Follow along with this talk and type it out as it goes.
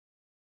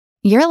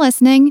You're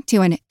listening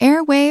to an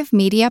Airwave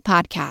Media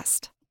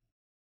Podcast.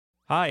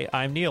 Hi,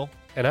 I'm Neil.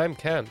 And I'm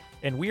Ken.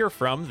 And we are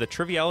from the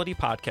Triviality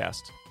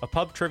Podcast, a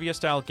pub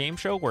trivia-style game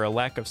show where a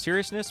lack of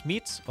seriousness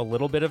meets a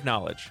little bit of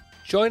knowledge.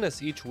 Join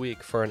us each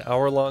week for an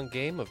hour-long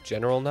game of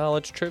general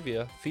knowledge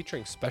trivia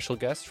featuring special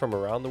guests from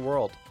around the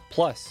world,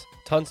 plus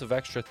tons of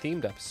extra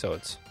themed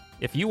episodes.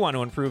 If you want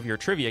to improve your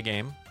trivia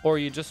game, or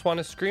you just want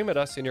to scream at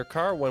us in your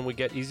car when we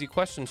get easy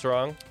questions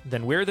wrong,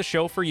 then we're the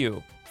show for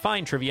you.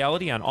 Find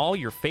Triviality on all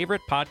your favorite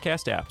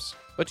podcast apps.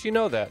 But you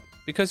know that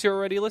because you're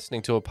already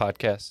listening to a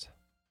podcast.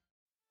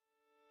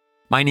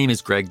 My name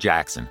is Greg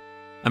Jackson.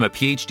 I'm a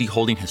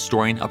PhD-holding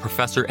historian, a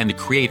professor, and the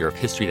creator of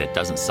History That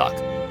Doesn't Suck,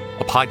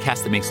 a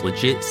podcast that makes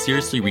legit,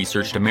 seriously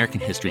researched American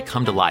history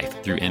come to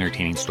life through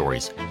entertaining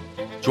stories.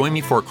 Join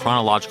me for a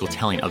chronological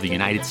telling of the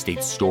United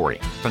States story,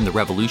 from the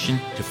Revolution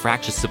to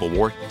fractious Civil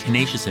War,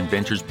 tenacious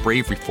inventors,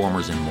 brave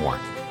reformers, and more.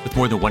 With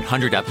more than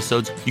 100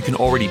 episodes, you can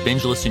already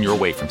binge listen your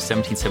way from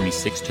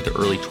 1776 to the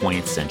early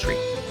 20th century.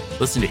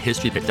 Listen to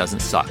History That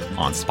Doesn't Suck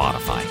on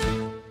Spotify.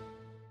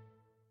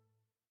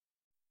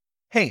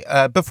 Hey,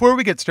 before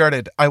we get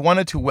started, I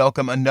wanted to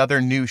welcome another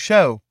new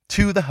show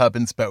to the Hub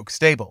and Spoke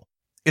stable.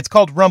 It's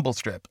called Rumble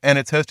Strip, and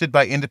it's hosted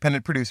by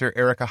independent producer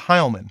Erica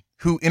Heilman,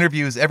 who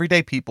interviews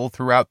everyday people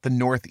throughout the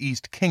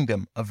Northeast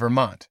Kingdom of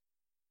Vermont.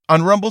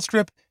 On Rumble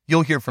Strip,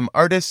 you'll hear from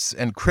artists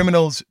and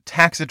criminals,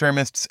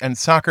 taxidermists and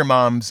soccer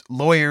moms,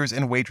 lawyers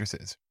and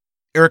waitresses.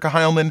 Erica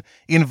Heilman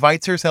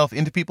invites herself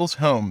into people's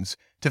homes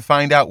to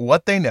find out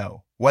what they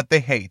know, what they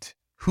hate,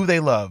 who they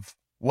love,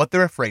 what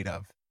they're afraid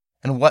of,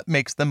 and what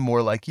makes them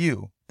more like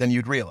you than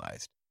you'd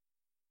realized.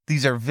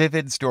 These are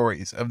vivid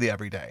stories of the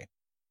everyday.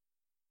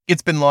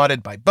 It's been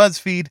lauded by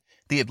BuzzFeed,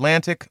 The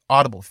Atlantic,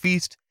 Audible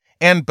Feast,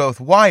 and both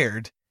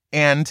Wired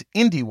and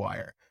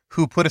IndieWire,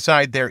 who put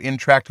aside their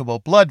intractable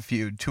blood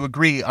feud to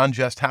agree on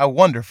just how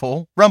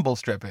wonderful Rumble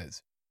Strip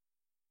is.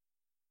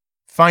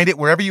 Find it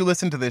wherever you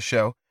listen to this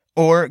show,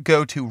 or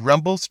go to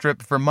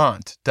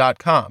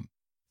rumblestripvermont.com,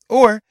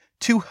 or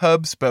to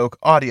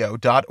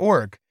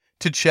hubspokeaudio.org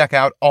to check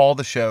out all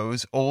the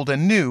shows, old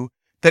and new,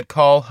 that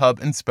call Hub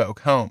and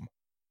Spoke home.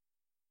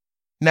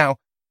 Now,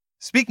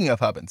 speaking of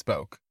Hub and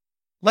Spoke,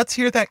 let's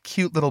hear that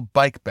cute little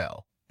bike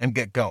bell and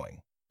get going.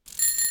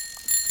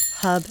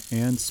 Hub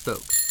and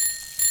Spoke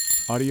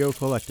Audio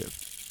Collective.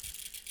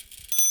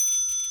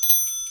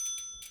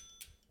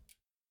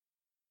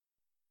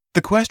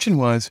 The question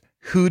was,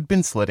 who'd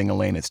been slitting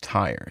Elena's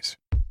tires?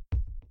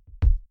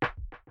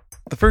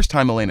 The first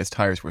time Elena's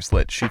tires were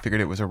slit, she figured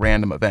it was a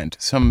random event,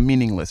 some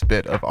meaningless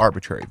bit of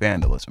arbitrary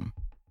vandalism.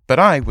 But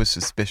I was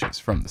suspicious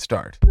from the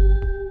start.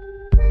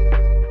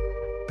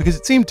 Because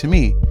it seemed to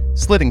me,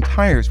 slitting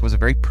tires was a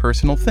very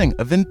personal thing,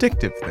 a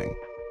vindictive thing.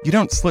 You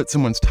don't slit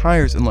someone's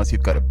tires unless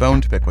you've got a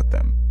bone to pick with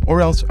them.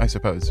 Or else, I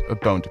suppose, a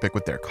bone to pick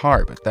with their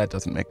car, but that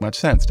doesn't make much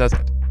sense, does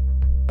it?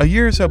 A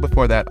year or so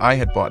before that, I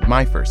had bought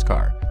my first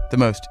car, the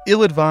most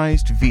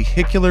ill-advised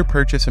vehicular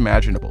purchase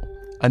imaginable,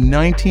 a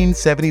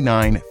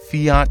 1979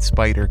 Fiat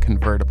Spider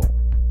convertible.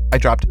 I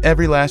dropped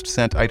every last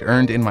cent I'd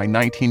earned in my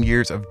 19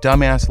 years of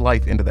dumbass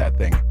life into that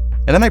thing,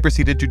 and then I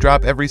proceeded to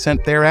drop every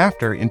cent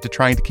thereafter into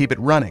trying to keep it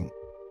running.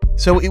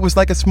 So it was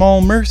like a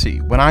small mercy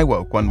when I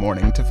woke one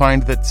morning to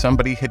find that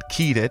somebody had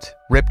keyed it,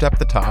 ripped up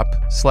the top,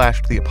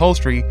 slashed the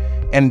upholstery,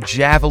 and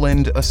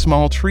javelined a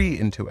small tree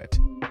into it.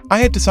 I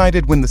had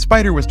decided when the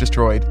Spider was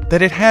destroyed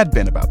that it had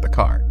been about the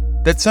car,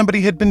 that somebody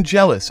had been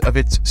jealous of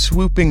its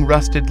swooping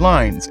rusted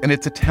lines and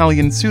its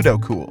Italian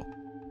pseudo-cool.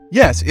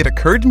 Yes, it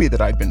occurred to me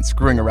that I'd been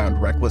screwing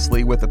around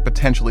recklessly with a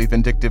potentially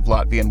vindictive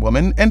Latvian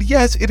woman, and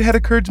yes, it had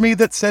occurred to me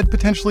that said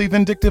potentially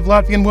vindictive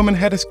Latvian woman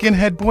had a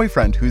skinhead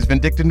boyfriend whose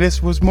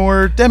vindictiveness was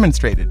more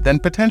demonstrated than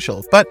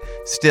potential, but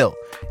still,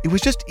 it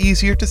was just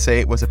easier to say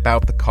it was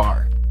about the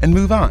car and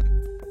move on.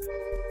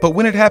 But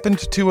when it happened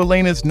to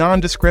Elena's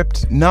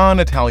nondescript,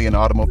 non-Italian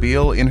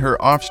automobile in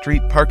her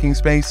off-street parking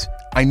space,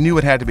 I knew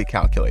it had to be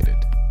calculated.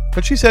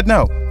 But she said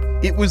no.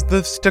 It was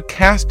the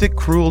stochastic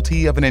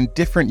cruelty of an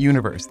indifferent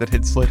universe that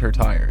had slit her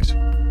tires.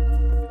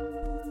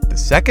 The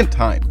second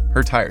time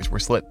her tires were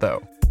slit,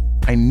 though,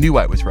 I knew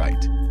I was right.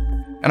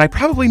 And I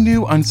probably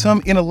knew on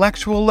some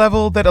intellectual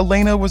level that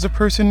Elena was a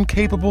person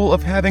capable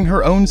of having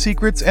her own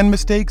secrets and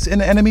mistakes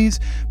and enemies,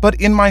 but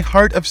in my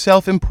heart of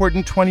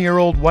self-important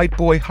 20-year-old white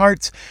boy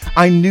hearts,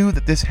 I knew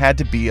that this had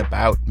to be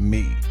about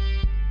me.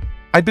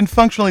 I'd been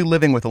functionally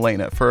living with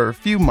Elena for a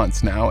few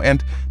months now,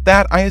 and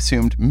that, I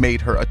assumed, made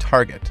her a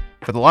target.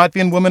 For the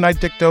Latvian woman I'd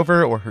dicked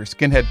over, or her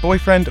skinhead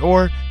boyfriend,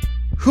 or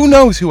who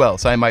knows who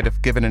else I might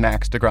have given an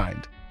axe to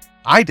grind.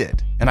 I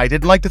did, and I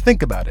didn't like to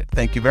think about it,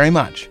 thank you very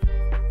much.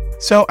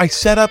 So I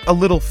set up a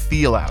little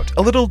feel-out,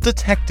 a little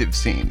detective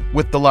scene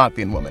with the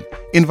Latvian woman,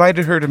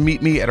 invited her to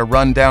meet me at a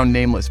rundown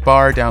nameless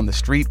bar down the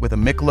street with a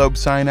Michelob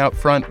sign out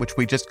front, which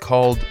we just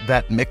called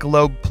That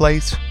Michelob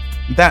Place.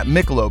 That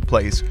Michelob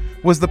Place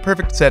was the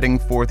perfect setting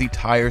for the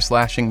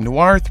tire-slashing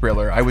noir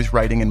thriller I was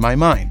writing in my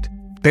mind.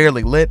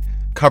 Barely lit,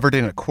 covered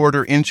in a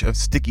 1/4 inch of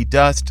sticky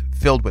dust,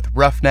 filled with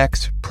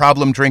roughnecks,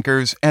 problem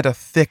drinkers, and a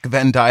thick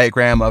Venn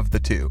diagram of the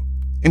two.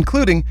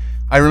 Including,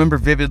 I remember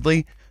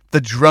vividly, The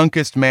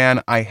drunkest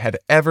man I had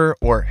ever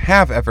or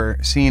have ever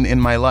seen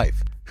in my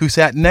life, who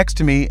sat next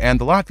to me and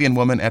the Latvian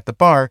woman at the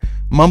bar,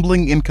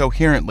 mumbling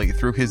incoherently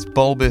through his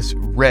bulbous,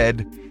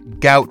 red,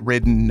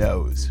 gout-ridden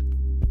nose.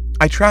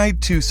 I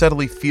tried to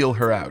subtly feel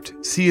her out,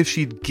 see if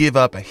she'd give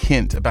up a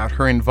hint about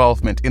her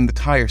involvement in the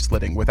tire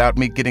slitting without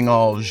me getting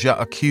all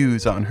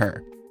j'accuse on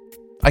her.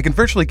 I can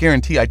virtually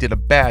guarantee I did a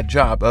bad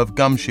job of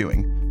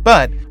gumshoeing,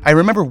 but I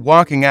remember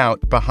walking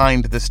out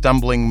behind the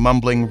stumbling,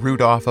 mumbling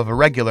Rudolph of a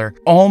regular,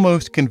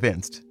 almost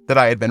convinced that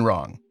I had been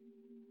wrong.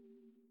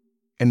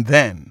 And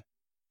then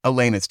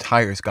Elena's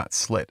tires got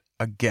slit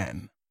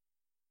again.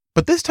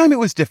 But this time it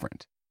was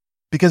different,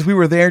 because we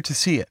were there to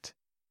see it.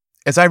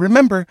 As I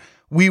remember,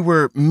 we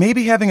were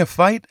maybe having a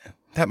fight.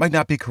 That might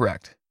not be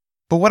correct.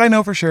 But what I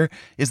know for sure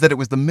is that it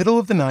was the middle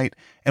of the night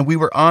and we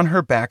were on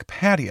her back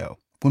patio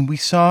when we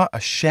saw a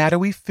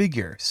shadowy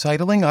figure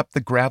sidling up the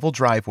gravel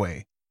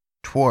driveway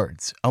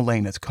towards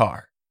Elena's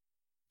car.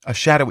 A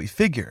shadowy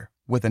figure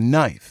with a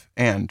knife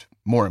and,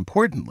 more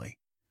importantly,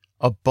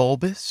 a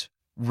bulbous,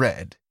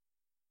 red,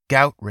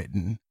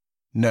 gout-ridden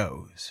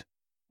nose.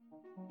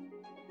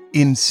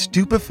 In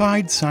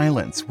stupefied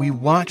silence, we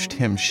watched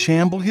him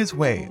shamble his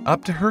way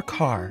up to her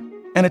car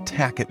and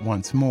attack it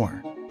once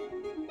more.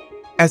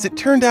 As it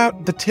turned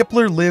out, the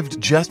tippler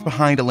lived just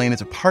behind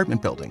Elena's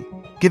apartment building,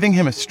 giving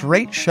him a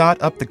straight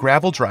shot up the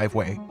gravel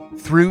driveway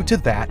through to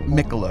that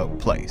Michelob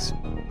place.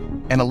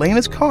 And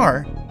Elena's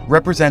car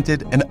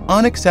represented an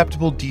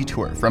unacceptable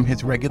detour from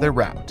his regular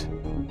route.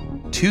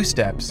 2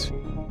 steps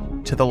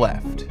to the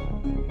left.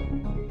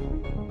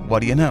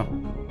 What do you know?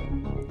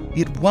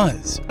 It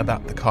was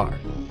about the car,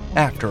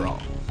 after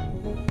all.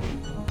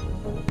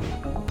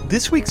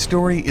 This week's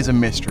story is a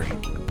mystery,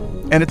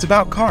 and it's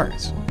about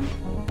cars.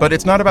 But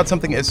it's not about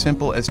something as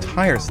simple as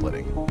tire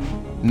slitting.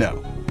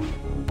 No.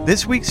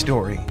 This week's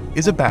story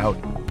is about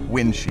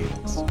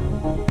windshields.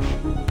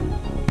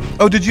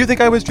 Oh, did you think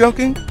I was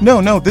joking?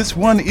 No, this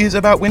one is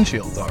about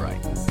windshields, all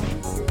right.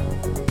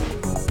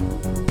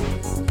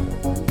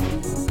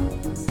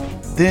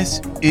 This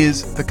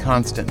is The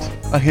Constant,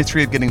 a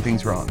history of getting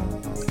things wrong.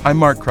 I'm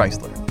Mark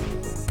Chrysler.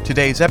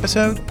 Today's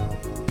episode,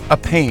 A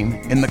Pane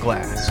in the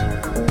Glass.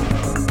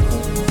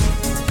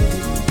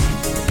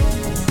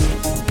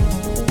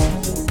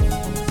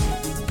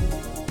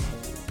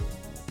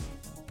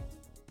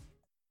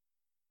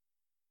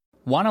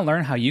 Want to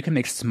learn how you can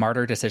make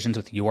smarter decisions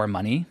with your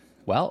money?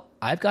 Well,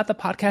 I've got the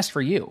podcast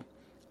for you.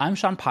 I'm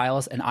Sean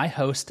Piles, and I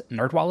host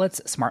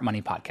NerdWallet's Smart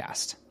Money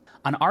Podcast.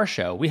 On our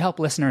show, we help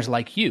listeners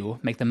like you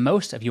make the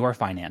most of your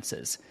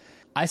finances.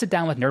 I sit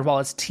down with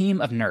NerdWallet's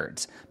team of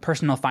nerds,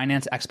 personal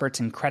finance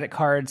experts in credit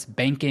cards,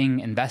 banking,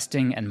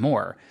 investing, and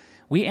more.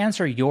 We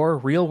answer your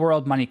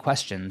real-world money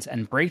questions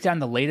and break down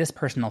the latest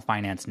personal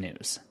finance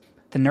news.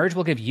 The nerds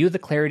will give you the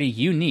clarity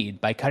you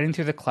need by cutting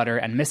through the clutter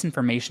and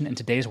misinformation in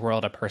today's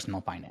world of personal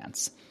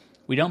finance.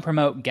 We don't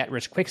promote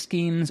get-rich-quick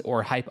schemes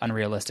or hype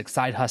unrealistic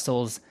side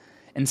hustles.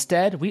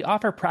 Instead, we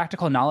offer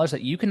practical knowledge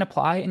that you can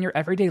apply in your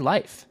everyday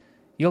life.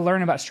 You'll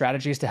learn about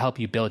strategies to help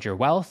you build your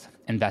wealth,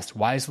 invest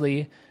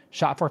wisely,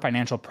 shop for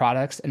financial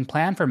products, and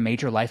plan for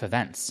major life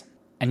events.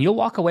 And you'll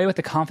walk away with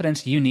the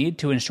confidence you need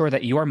to ensure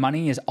that your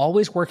money is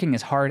always working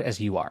as hard as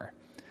you are.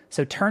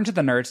 So turn to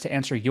the nerds to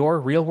answer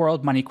your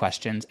real-world money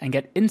questions and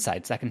get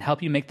insights that can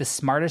help you make the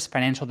smartest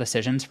financial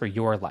decisions for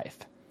your life.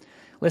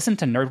 Listen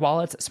to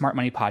NerdWallet's Smart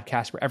Money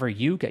Podcast wherever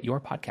you get your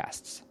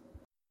podcasts.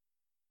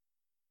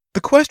 The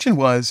question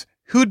was,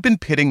 who'd been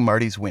pitting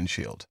Marty's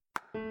windshield?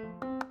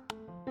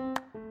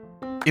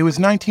 It was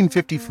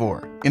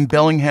 1954 in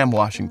Bellingham,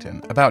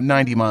 Washington, about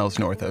 90 miles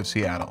north of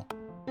Seattle.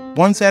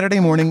 One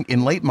Saturday morning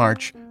in late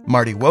March,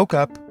 Marty woke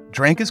up,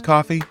 drank his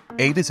coffee,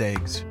 ate his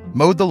eggs,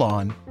 mowed the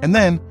lawn, and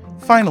then,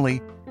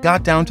 finally,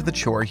 got down to the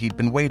chore he'd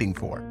been waiting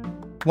for,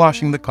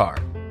 washing the car.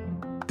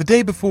 The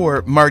day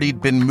before,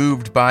 Marty'd been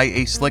moved by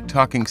a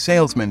slick-talking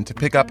salesman to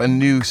pick up a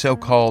new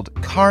so-called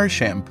car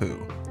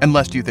shampoo. And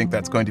lest you think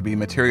that's going to be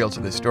material to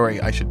this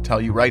story, I should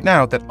tell you right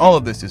now that all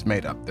of this is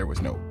made up. There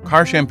was no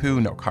car shampoo,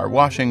 no car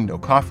washing, no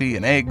coffee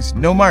and eggs,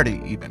 no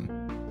Marty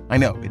even. I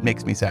know, it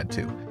makes me sad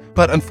too.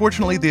 But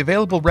unfortunately, the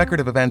available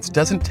record of events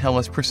doesn't tell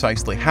us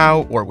precisely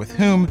how or with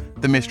whom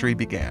the mystery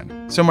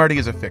began. So Marty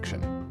is a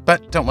fiction.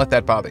 But don't let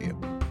that bother you.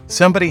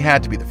 Somebody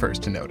had to be the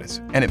first to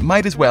notice, and it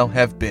might as well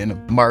have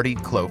been Marty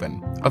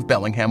Cloven of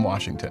Bellingham,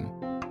 Washington.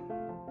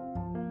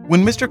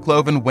 When Mr.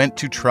 Cloven went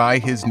to try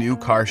his new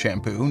car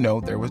shampoo, no,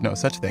 there was no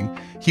such thing,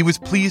 he was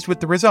pleased with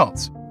the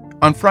results.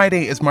 On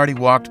Friday, as Marty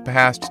walked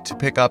past to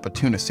pick up a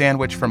tuna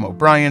sandwich from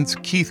O'Brien's,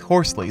 Keith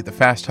Horsley, the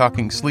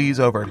fast-talking sleaze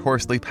over at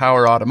Horsley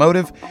Power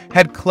Automotive,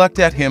 had clucked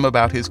at him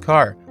about his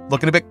car.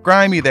 "Looking a bit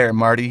grimy there,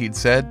 Marty," he'd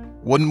said.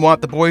 "Wouldn't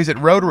want the boys at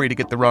Rotary to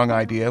get the wrong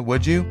idea,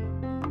 would you?"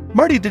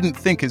 Marty didn't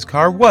think his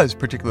car was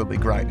particularly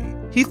grimy.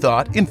 He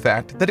thought, in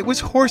fact, that it was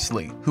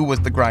Horsley who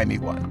was the grimy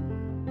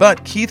one.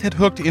 But Keith had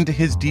hooked into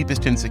his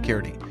deepest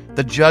insecurity,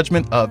 the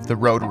judgment of the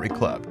Rotary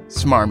Club,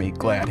 smarmy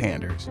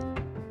glad-handers.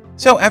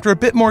 So after a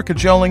bit more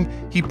cajoling,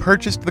 he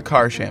purchased the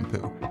car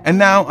shampoo. And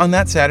now, on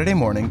that Saturday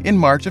morning in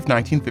March of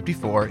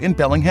 1954 in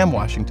Bellingham,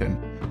 Washington,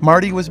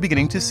 Marty was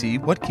beginning to see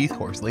what Keith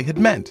Horsley had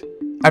meant.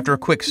 After a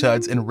quick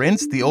suds and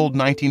rinse, the old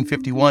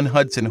 1951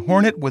 Hudson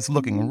Hornet was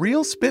looking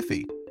real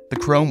spiffy. The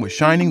chrome was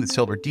shining, the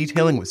silver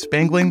detailing was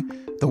spangling,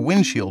 the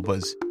windshield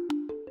was...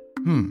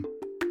 and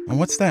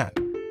what's that?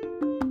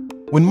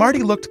 When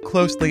Marty looked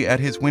closely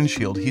at his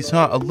windshield, he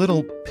saw a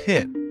little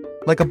pit,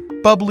 like a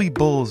bubbly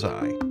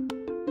bullseye.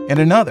 And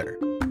another,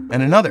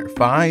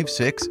 5,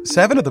 6,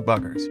 7 of the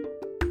buggers.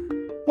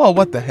 Well,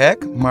 what the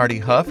heck? Marty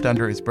huffed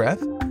under his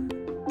breath.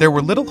 There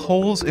were little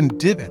holes and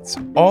divots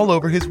all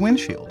over his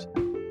windshield.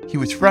 He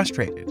was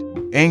frustrated,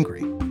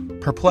 angry,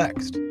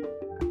 perplexed.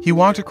 He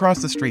walked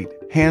across the street,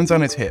 hands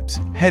on his hips,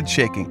 head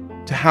shaking,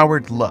 to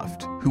Howard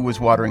Luft, who was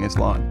watering his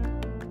lawn.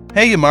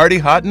 "Hey, Marty,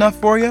 hot enough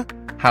for you?"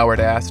 Howard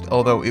asked,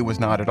 although it was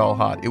not at all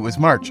hot. It was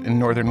March in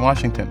northern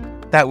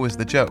Washington. That was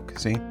the joke,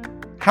 see?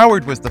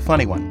 Howard was the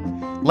funny one.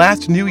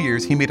 Last New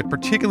Year's, he made a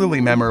particularly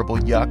memorable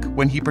yuck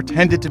when he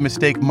pretended to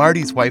mistake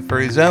Marty's wife for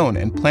his own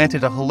and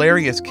planted a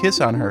hilarious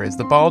kiss on her as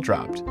the ball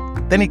dropped.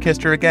 Then he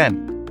kissed her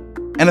again.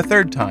 And a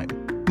third time,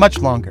 much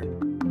longer.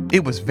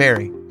 It was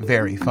very,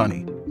 very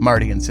funny,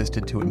 Marty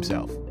insisted to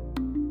himself.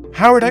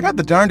 "Howard, I got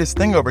the darndest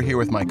thing over here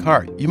with my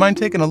car. You mind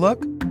taking a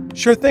look?"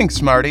 "Sure thing,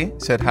 Smarty,"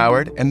 said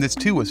Howard, and this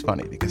too was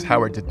funny because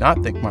Howard did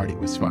not think Marty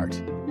was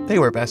smart. They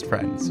were best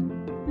friends.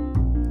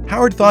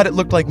 Howard thought it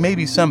looked like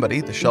maybe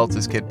somebody, the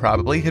Schultz's kid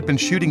probably, had been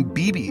shooting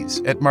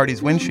BBs at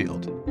Marty's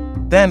windshield.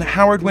 Then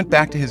Howard went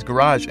back to his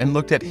garage and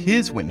looked at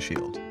his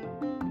windshield.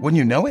 Wouldn't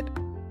you know it?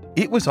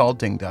 It was all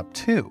dinged up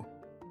too.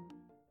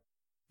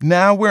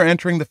 Now we're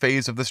entering the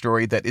phase of the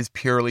story that is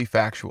purely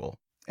factual,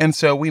 and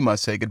so we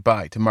must say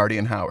goodbye to Marty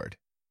and Howard.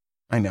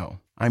 I know,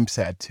 I'm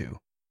sad too.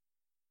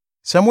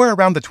 Somewhere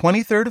around the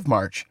 23rd of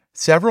March,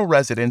 several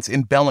residents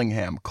in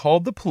Bellingham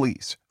called the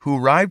police, who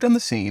arrived on the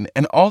scene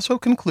and also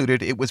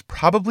concluded it was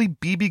probably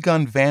BB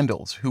gun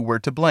vandals who were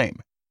to blame.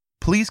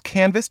 Police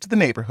canvassed the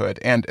neighborhood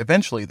and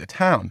eventually the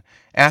town,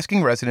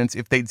 asking residents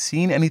if they'd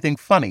seen anything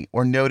funny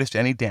or noticed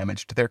any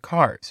damage to their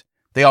cars.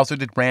 They also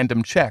did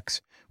random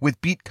checks,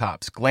 with beat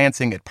cops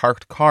glancing at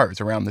parked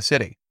cars around the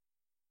city.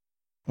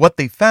 What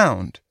they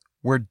found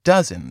were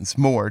dozens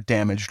more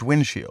damaged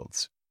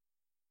windshields.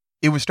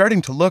 It was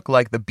starting to look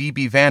like the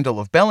BB Vandal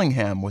of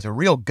Bellingham was a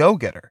real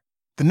go-getter.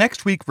 The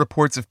next week,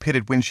 reports of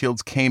pitted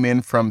windshields came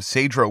in from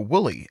Cedro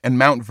Woolley and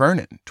Mount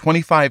Vernon,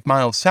 25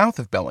 miles south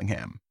of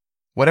Bellingham.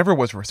 Whatever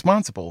was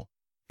responsible,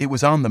 it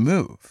was on the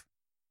move.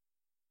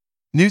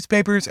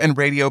 Newspapers and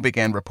radio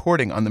began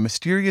reporting on the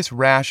mysterious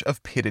rash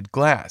of pitted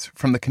glass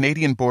from the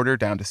Canadian border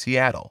down to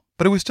Seattle,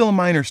 but it was still a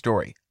minor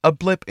story, a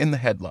blip in the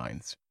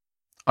headlines.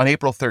 On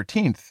April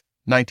 13th,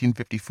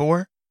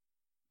 1954,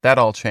 that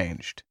all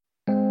changed.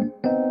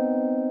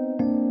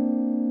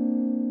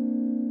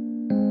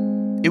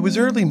 It was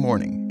early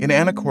morning in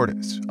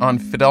Anacortes on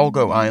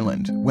Fidalgo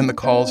Island when the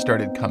calls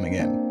started coming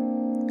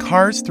in.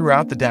 Cars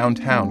throughout the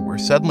downtown were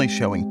suddenly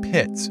showing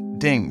pits,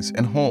 dings,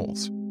 and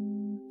holes.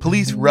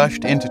 Police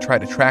rushed in to try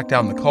to track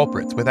down the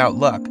culprits without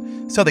luck,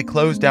 so they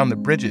closed down the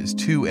bridges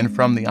to and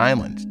from the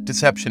island,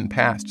 Deception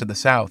Pass to the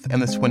south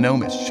and the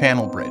Swinomish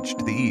Channel Bridge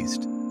to the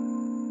east.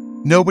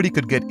 Nobody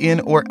could get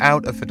in or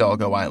out of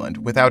Fidalgo Island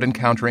without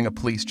encountering a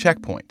police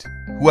checkpoint.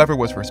 Whoever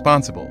was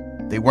responsible,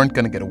 they weren't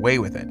going to get away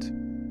with it.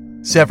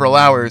 Several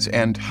hours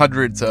and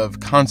hundreds of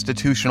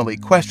constitutionally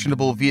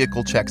questionable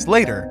vehicle checks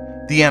later,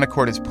 the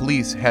Anacortes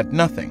police had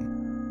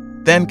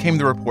nothing. Then came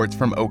the reports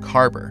from Oak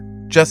Harbor.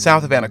 Just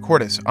south of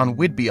Anacortes on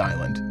Whidbey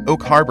Island,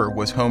 Oak Harbor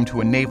was home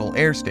to a naval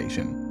air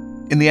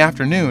station. In the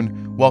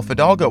afternoon, while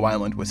Fidalgo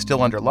Island was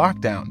still under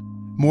lockdown,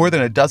 more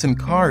than a dozen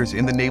cars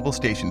in the naval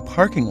station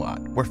parking lot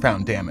were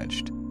found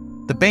damaged.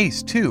 The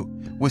base, too,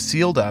 was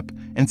sealed up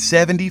and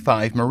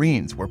 75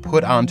 Marines were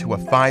put onto a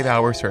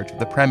 5-hour search of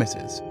the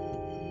premises.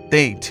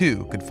 They,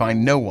 too, could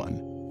find no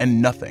one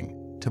and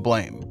nothing to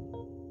blame.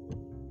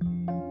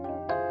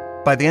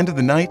 By the end of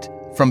the night,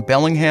 from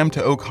Bellingham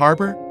to Oak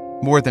Harbor,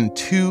 more than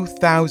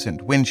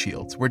 2,000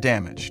 windshields were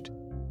damaged.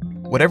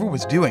 Whatever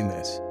was doing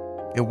this,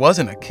 it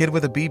wasn't a kid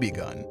with a BB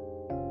gun.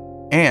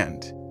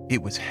 And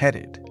it was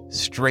headed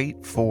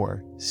straight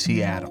for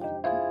Seattle.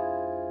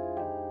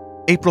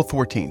 April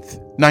 14th,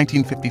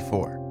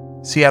 1954,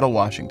 Seattle,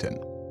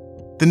 Washington.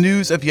 The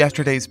news of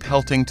yesterday's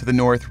pelting to the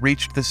north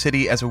reached the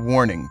city as a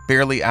warning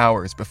barely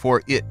hours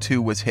before it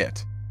too was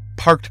hit.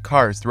 Parked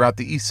cars throughout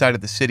the east side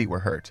of the city were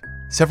hurt.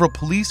 Several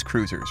police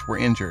cruisers were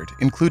injured,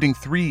 including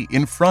 3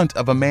 in front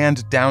of a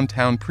manned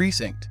downtown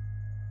precinct.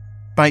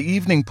 By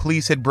evening,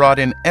 police had brought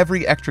in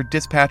every extra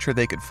dispatcher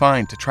they could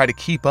find to try to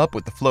keep up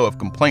with the flow of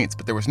complaints,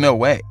 but there was no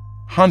way.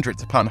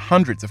 Hundreds upon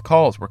hundreds of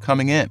calls were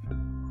coming in.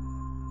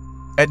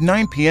 At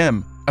 9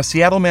 p.m., a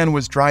Seattle man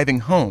was driving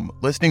home,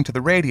 listening to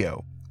the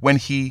radio, when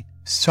he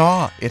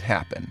saw it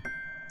happen.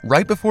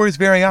 Right before his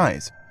very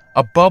eyes,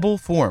 a bubble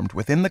formed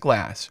within the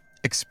glass,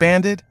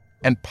 expanded,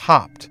 and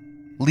popped,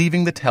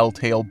 leaving the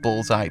telltale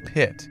bullseye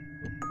pit.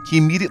 He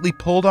immediately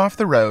pulled off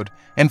the road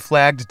and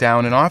flagged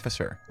down an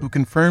officer who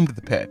confirmed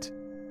the pit.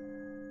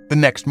 The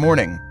next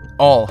morning,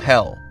 all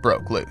hell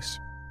broke loose.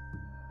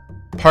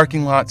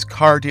 Parking lots,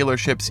 car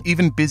dealerships,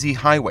 even busy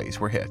highways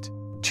were hit.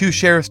 2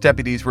 sheriff's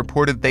deputies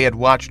reported they had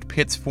watched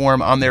pits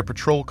form on their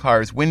patrol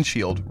car's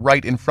windshield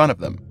right in front of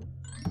them.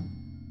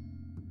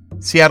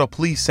 Seattle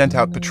police sent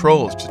out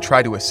patrols to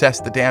try to assess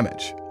the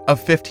damage.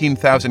 Of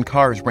 15,000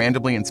 cars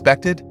randomly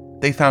inspected,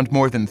 they found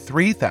more than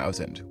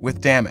 3,000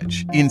 with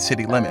damage in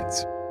city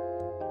limits.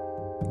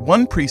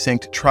 One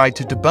precinct tried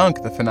to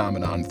debunk the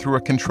phenomenon through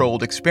a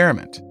controlled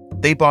experiment.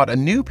 They bought a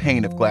new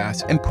pane of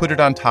glass and put it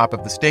on top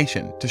of the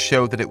station to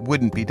show that it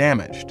wouldn't be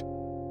damaged.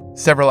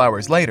 Several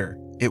hours later,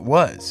 it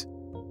was.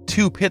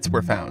 2 pits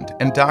were found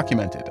and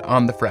documented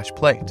on the fresh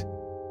plate.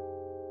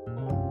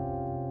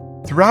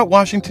 Throughout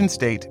Washington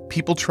state,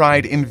 people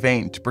tried in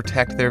vain to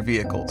protect their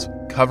vehicles,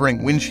 covering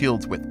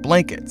windshields with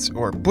blankets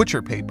or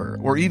butcher paper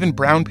or even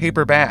brown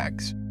paper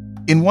bags.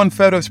 In one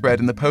photo spread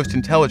in the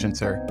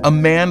Post-Intelligencer, a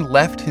man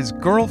left his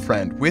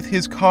girlfriend with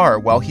his car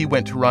while he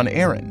went to run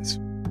errands.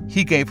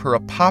 He gave her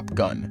a pop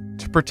gun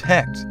to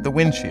protect the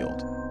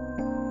windshield.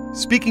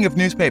 Speaking of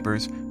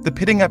newspapers, the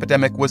pitting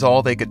epidemic was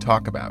all they could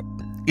talk about.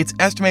 It's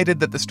estimated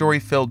that the story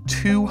filled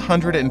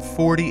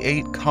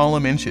 248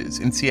 column inches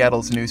in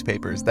Seattle's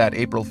newspapers that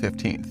April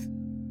 15th.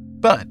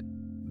 But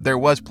there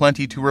was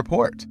plenty to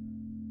report.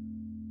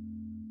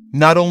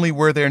 Not only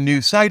were there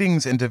new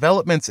sightings and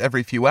developments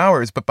every few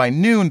hours, but by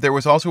noon there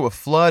was also a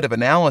flood of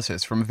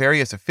analysis from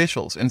various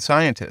officials and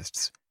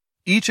scientists,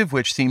 each of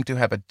which seemed to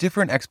have a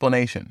different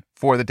explanation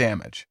for the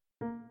damage.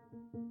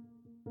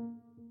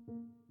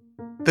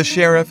 The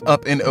sheriff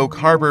up in Oak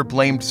Harbor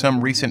blamed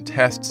some recent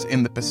tests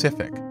in the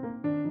Pacific.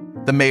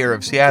 The mayor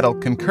of Seattle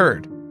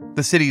concurred.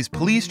 The city's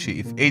police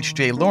chief,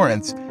 H.J.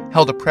 Lawrence,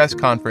 held a press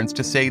conference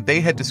to say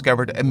they had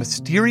discovered a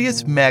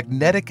mysterious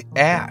magnetic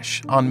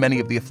ash on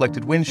many of the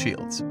afflicted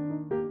windshields.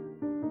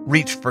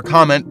 Reached for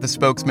comment, the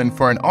spokesman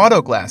for an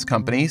auto glass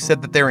company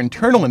said that their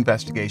internal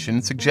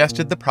investigation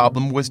suggested the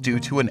problem was due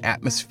to an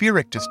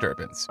atmospheric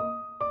disturbance.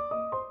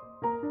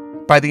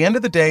 By the end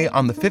of the day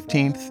on the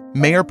 15th,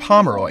 Mayor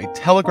Pomeroy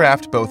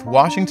telegraphed both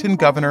Washington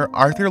Governor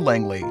Arthur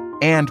Langley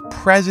and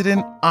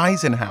President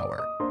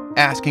Eisenhower,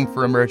 asking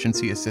for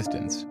emergency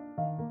assistance.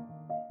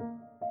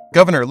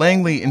 Governor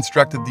Langley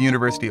instructed the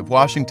University of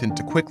Washington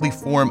to quickly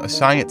form a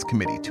science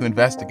committee to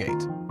investigate,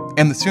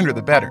 and the sooner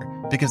the better,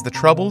 because the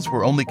troubles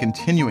were only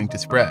continuing to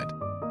spread.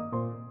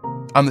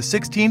 On the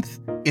 16th,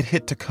 it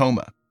hit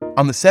Tacoma.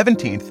 On the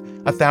 17th,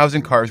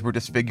 1,000 cars were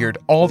disfigured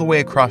all the way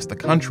across the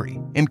country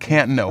in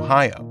Canton,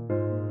 Ohio.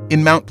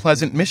 In Mount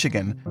Pleasant,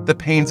 Michigan, the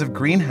panes of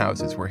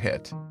greenhouses were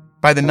hit.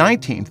 By the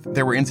 19th,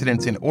 there were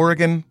incidents in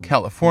Oregon,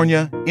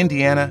 California,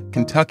 Indiana,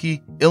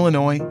 Kentucky,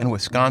 Illinois, and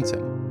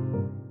Wisconsin.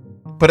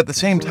 But at the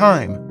same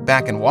time,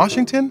 back in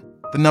Washington,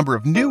 the number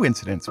of new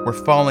incidents were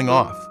falling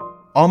off,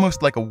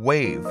 almost like a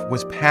wave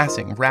was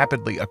passing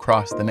rapidly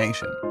across the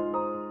nation.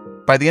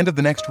 By the end of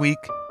the next week,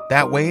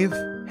 that wave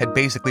had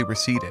basically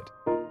receded.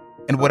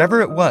 And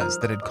whatever it was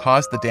that had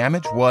caused the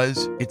damage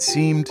was, it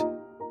seemed,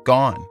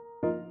 gone,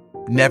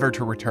 never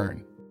to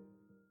return.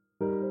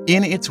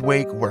 In its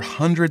wake were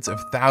hundreds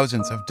of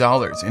thousands of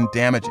dollars in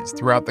damages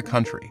throughout the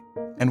country,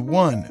 and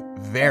one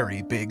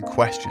very big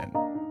question.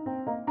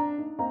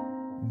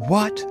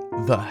 What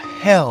the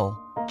hell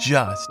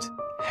just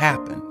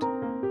happened?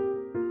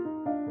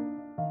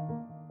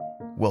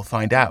 We'll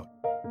find out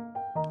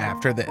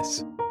after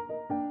this.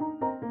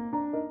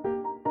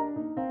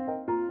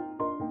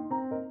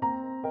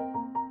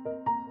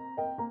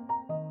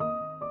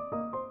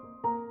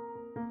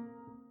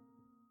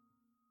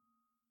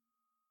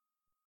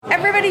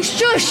 Everybody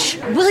shush!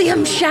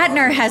 William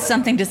Shatner has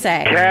something to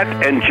say.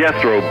 Cat and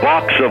Jethro,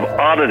 Box of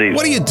Oddities.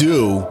 What do you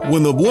do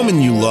when the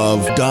woman you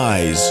love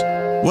dies?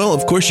 Well,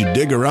 of course you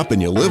dig her up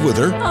and you live with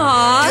her.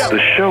 Aww. The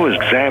show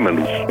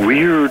examines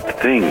weird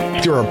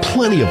things. There are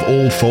plenty of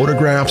old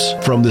photographs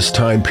from this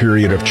time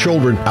period of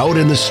children out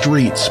in the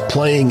streets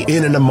playing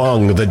in and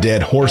among the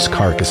dead horse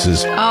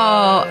carcasses.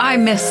 Oh, I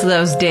miss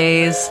those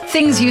days.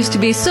 Things used to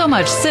be so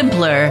much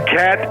simpler.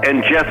 Cat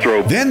and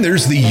Jethro. Then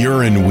there's the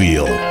urine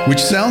wheel, which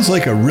sounds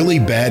like a really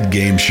bad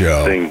game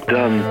show. They've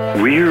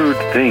done weird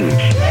things.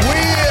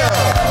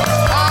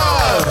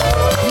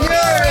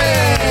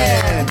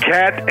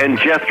 Cat and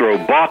Jethro,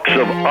 Box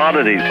of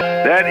Oddities.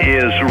 That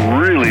is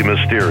really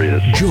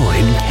mysterious.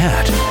 Join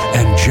Cat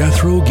and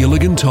Jethro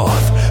Gilligan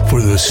Toth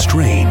for the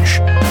strange,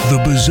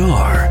 the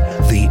bizarre,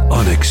 the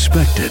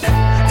unexpected,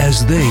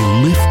 as they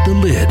lift the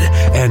lid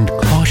and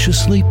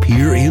cautiously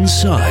peer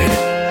inside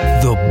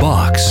the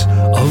Box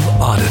of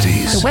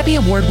Oddities. The Webby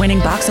Award-winning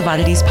Box of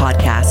Oddities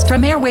podcast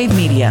from Airwave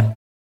Media.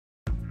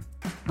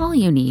 All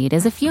you need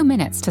is a few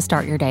minutes to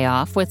start your day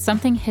off with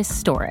something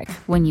historic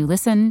when you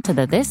listen to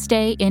the This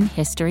Day in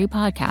History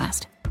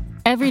podcast.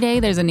 Every day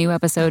there's a new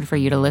episode for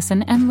you to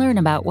listen and learn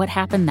about what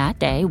happened that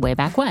day way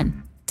back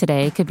when.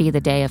 Today could be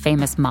the day a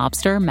famous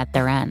mobster met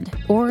their end,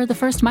 or the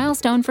first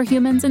milestone for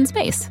humans in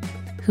space.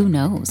 Who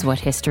knows what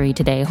history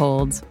today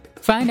holds?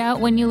 Find out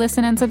when you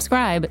listen and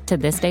subscribe to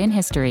This Day in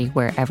History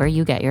wherever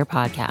you get your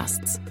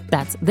podcasts.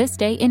 That's This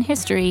Day in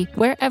History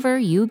wherever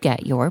you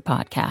get your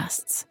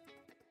podcasts.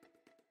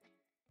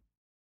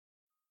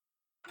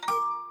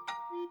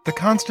 The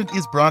Constant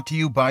is brought to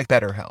you by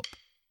BetterHelp.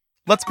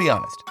 Let's be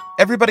honest.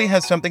 Everybody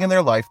has something in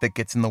their life that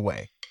gets in the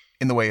way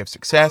of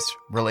success,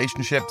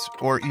 relationships,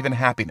 or even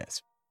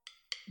happiness.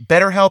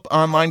 BetterHelp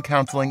Online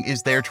Counseling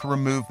is there to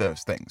remove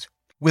those things.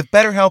 With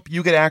BetterHelp,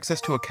 you get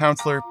access to a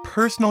counselor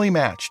personally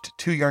matched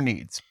to your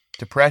needs.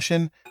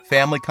 Depression,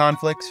 family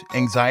conflicts,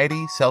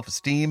 anxiety,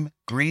 self-esteem,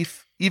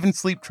 grief, even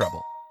sleep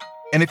trouble.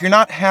 And if you're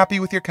not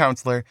happy with your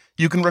counselor,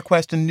 you can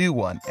request a new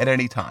one at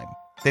any time.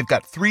 They've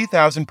got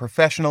 3,000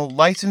 professional,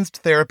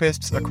 licensed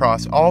therapists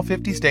across all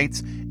 50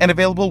 states and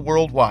available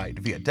worldwide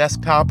via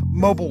desktop,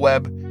 mobile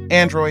web,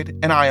 Android,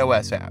 and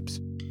iOS apps.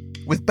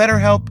 With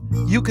BetterHelp,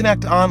 you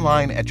connect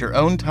online at your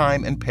own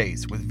time and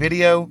pace with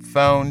video,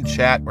 phone,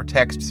 chat, or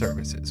text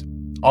services.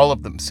 All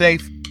of them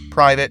safe,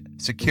 private,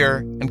 secure,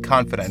 and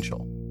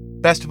confidential.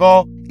 Best of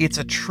all, it's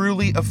a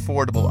truly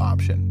affordable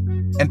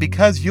option. And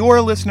because you're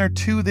a listener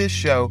to this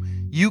show,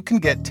 you can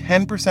get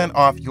 10%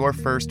 off your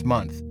first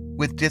month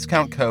with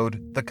discount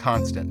code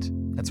TheConstant.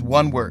 That's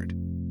one word.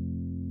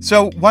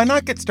 So why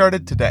not get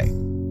started today?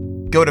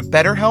 Go to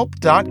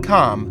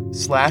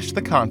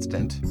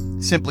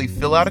betterhelp.com/theconstant, simply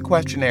fill out a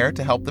questionnaire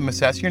to help them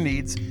assess your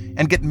needs,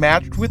 and get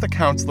matched with a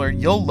counselor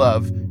you'll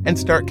love and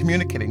start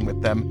communicating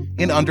with them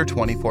in under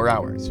 24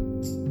 hours.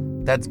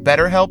 That's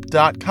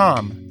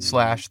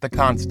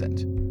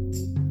betterhelp.com/theconstant.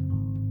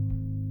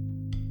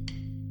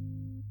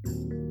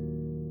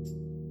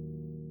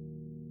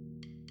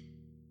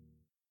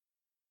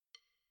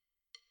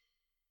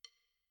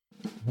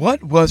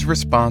 What was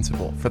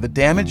responsible for the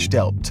damage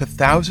dealt to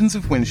thousands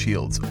of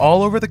windshields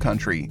all over the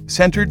country,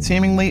 centered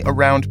seemingly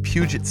around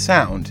Puget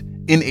Sound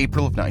in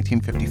April of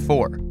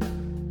 1954?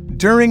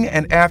 During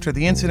and after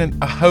the incident,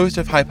 a host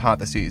of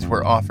hypotheses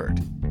were offered.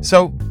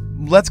 So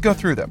let's go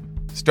through them,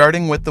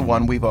 starting with the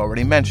one we've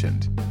already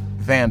mentioned,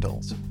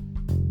 vandals.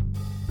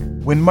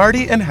 When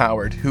Marty and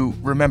Howard, who,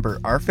 remember,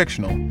 are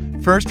fictional,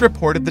 first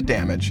reported the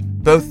damage,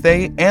 both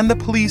they and the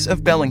police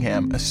of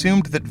Bellingham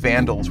assumed that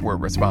vandals were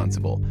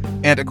responsible,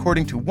 and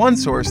according to one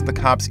source, the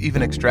cops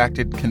even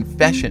extracted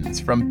confessions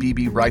from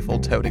BB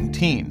rifle-toting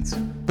teens.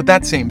 But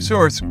that same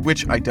source,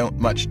 which I don't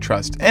much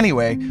trust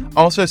anyway,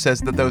 also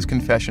says that those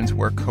confessions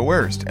were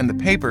coerced, and the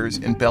papers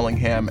in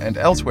Bellingham and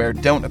elsewhere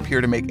don't appear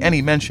to make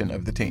any mention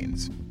of the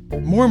teens.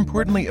 More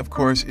importantly, of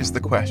course, is the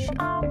question: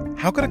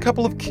 how could a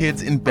couple of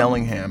kids in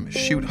Bellingham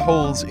shoot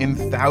holes in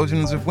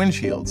thousands of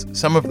windshields,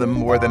 some of them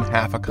more than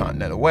half a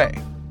continent away?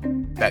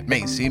 That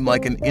may seem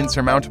like an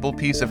insurmountable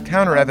piece of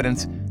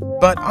counter-evidence,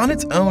 but on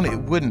its own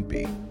it wouldn't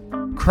be.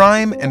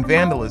 Crime and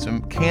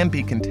vandalism can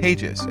be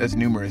contagious, as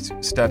numerous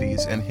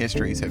studies and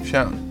histories have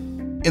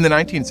shown. In the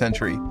 19th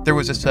century, there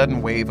was a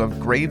sudden wave of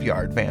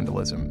graveyard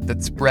vandalism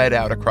that spread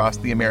out across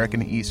the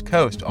American East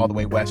Coast all the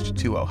way west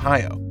to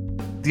Ohio.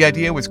 The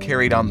idea was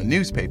carried on the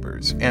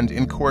newspapers, and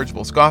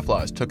incorrigible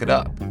scofflaws took it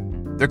up.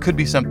 There could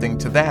be something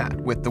to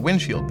that with the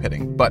windshield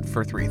pitting, but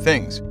for three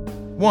things.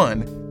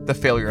 One, the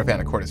failure of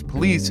Anacortes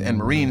police and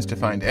Marines to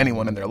find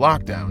anyone in their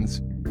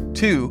lockdowns.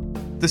 Two,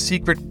 the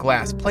secret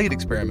glass plate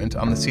experiment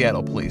on the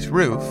Seattle police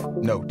roof.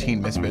 No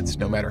teen misfits,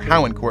 no matter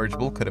how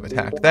incorrigible, could have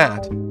attacked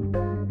that.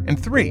 And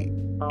three,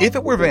 if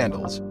it were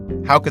vandals,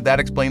 how could that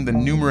explain the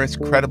numerous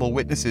credible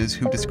witnesses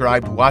who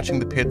described watching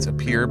the pits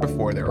appear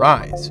before their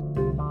eyes?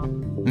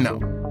 No,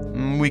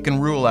 we can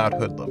rule out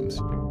hoodlums.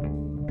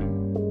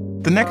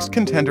 The next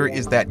contender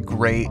is that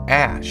gray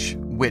ash,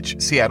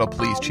 which Seattle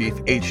Police Chief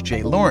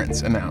H.J.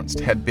 Lawrence announced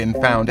had been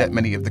found at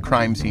many of the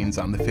crime scenes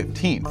on the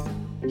 15th.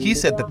 He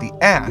said that the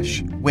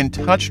ash, when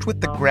touched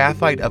with the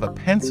graphite of a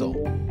pencil,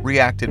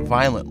 reacted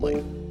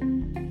violently.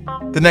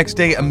 The next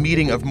day, a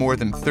meeting of more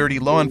than 30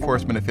 law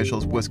enforcement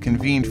officials was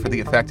convened for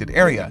the affected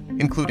area,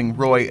 including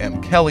Roy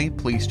M. Kelly,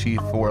 police chief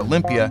for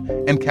Olympia,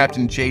 and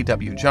Captain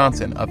J.W.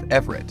 Johnson of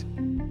Everett.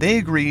 They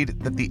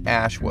agreed that the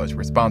ash was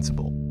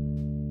responsible.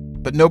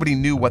 But nobody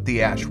knew what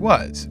the ash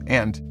was,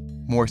 and,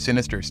 more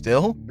sinister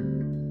still,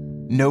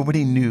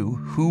 nobody knew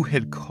who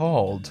had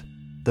called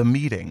the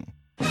meeting.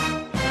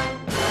 But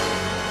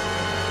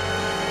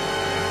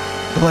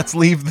let's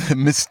leave the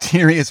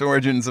mysterious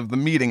origins of the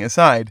meeting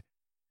aside.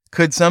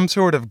 Could some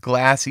sort of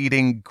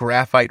glass-eating,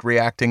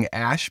 graphite-reacting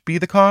ash be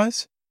the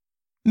cause?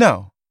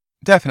 No,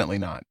 definitely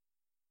not.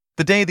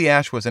 The day the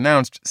ash was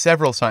announced,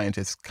 several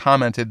scientists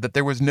commented that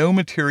there was no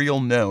material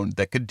known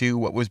that could do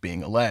what was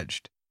being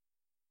alleged.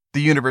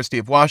 The University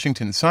of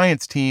Washington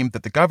science team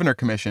that the governor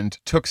commissioned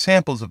took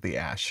samples of the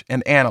ash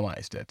and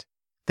analyzed it.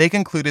 They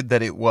concluded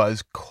that it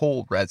was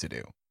coal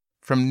residue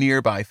from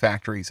nearby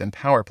factories and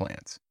power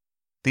plants.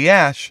 The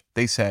ash,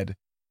 they said,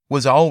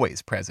 was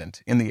always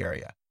present in the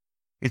area.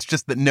 It's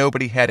just that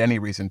nobody had any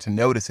reason to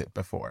notice it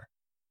before.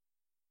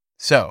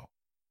 So,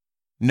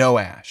 no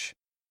ash.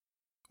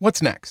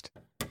 What's next?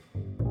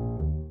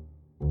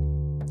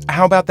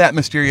 How about that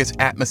mysterious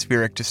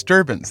atmospheric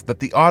disturbance that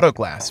the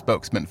Autoglass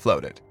spokesman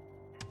floated?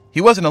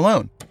 He wasn't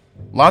alone.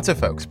 Lots of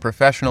folks,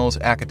 professionals,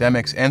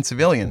 academics, and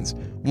civilians,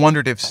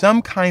 wondered if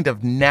some kind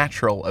of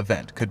natural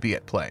event could be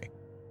at play.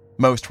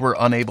 Most were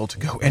unable to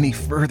go any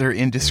further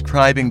in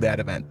describing that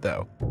event,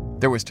 though.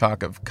 There was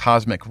talk of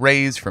cosmic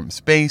rays from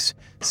space,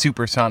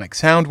 supersonic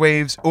sound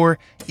waves, or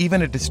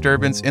even a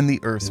disturbance in the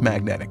Earth's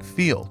magnetic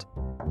field.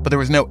 But there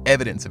was no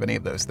evidence of any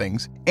of those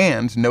things,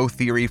 and no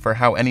theory for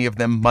how any of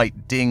them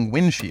might ding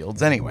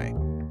windshields anyway.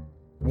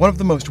 One of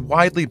the most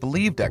widely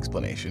believed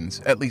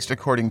explanations, at least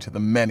according to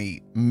the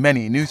many,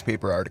 many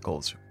newspaper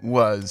articles,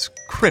 was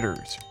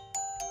critters.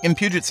 In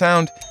Puget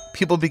Sound,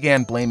 people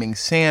began blaming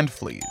sand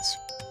fleas.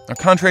 Now,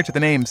 contrary to the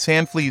name,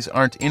 sand fleas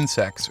aren't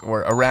insects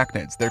or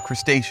arachnids, they're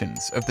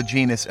crustaceans of the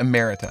genus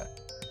Emerita.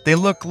 They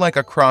look like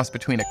a cross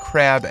between a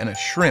crab and a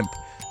shrimp,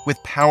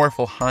 with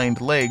powerful hind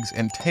legs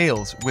and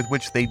tails with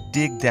which they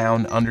dig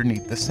down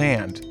underneath the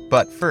sand,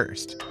 butt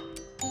first.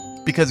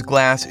 Because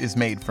glass is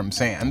made from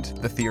sand,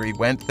 the theory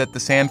went that the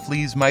sand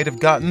fleas might have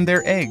gotten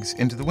their eggs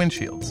into the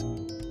windshields.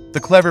 The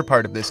clever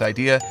part of this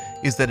idea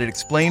is that it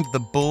explained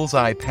the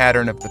bullseye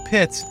pattern of the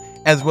pits,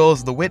 as well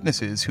as the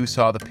witnesses who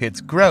saw the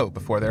pits grow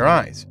before their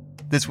eyes.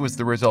 This was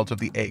the result of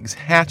the eggs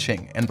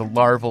hatching and the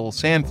larval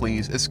sand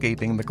fleas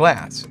escaping the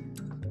glass.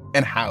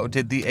 And how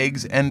did the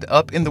eggs end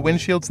up in the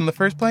windshields in the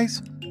first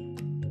place?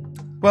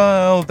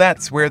 Well,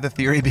 that's where the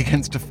theory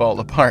begins to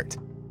fall apart.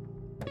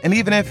 And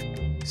even if,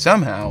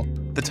 somehow,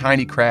 the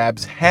tiny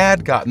crabs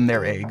had gotten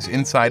their eggs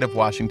inside of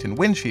Washington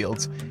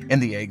windshields, and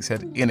the eggs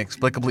had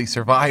inexplicably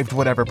survived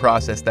whatever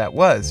process that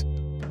was,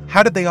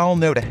 how did they all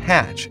know to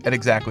hatch at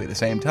exactly the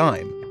same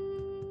time?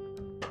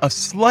 A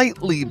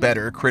slightly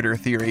better critter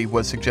theory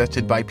was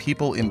suggested by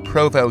people in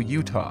Provo,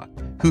 Utah,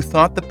 who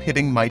thought the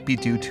pitting might be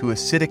due to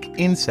acidic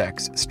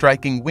insects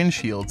striking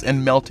windshields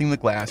and melting the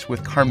glass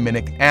with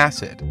carminic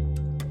acid.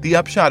 The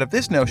upshot of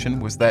this notion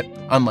was that,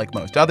 unlike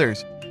most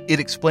others, it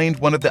explained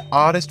one of the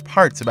oddest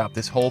parts about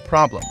this whole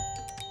problem.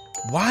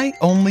 Why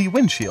only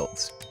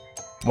windshields?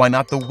 Why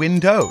not the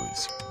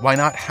windows? Why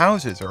not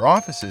houses or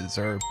offices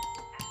or,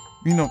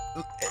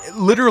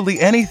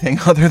 literally anything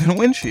other than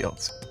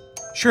windshields?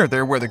 Sure,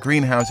 there were the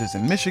greenhouses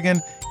in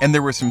Michigan, and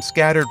there were some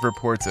scattered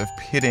reports of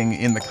pitting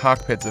in the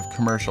cockpits of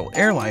commercial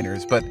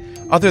airliners, but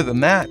other than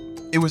that,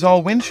 it was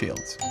all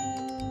windshields.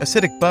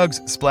 Acidic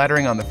bugs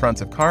splattering on the fronts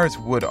of cars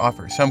would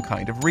offer some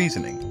kind of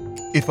reasoning.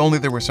 If only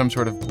there was some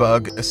sort of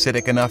bug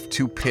acidic enough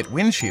to pit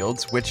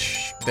windshields,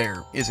 which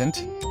there isn't,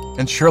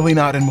 and surely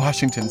not in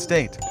Washington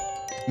state.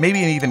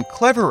 Maybe an even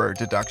cleverer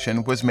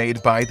deduction was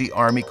made by the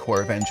Army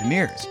Corps of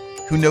Engineers,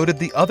 who noted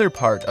the other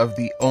part of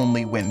the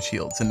only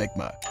windshields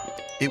enigma.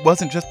 It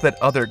wasn't just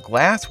that other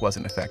glass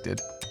wasn't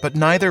affected, but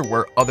neither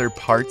were other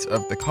parts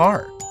of the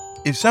car.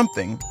 If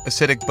something,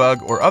 acidic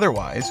bug or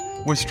otherwise,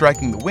 was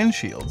striking the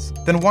windshields,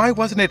 then why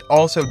wasn't it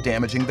also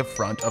damaging the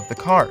front of the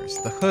cars,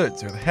 the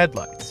hoods, or the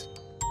headlights?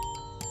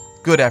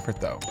 Good effort,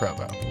 though,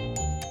 Provo.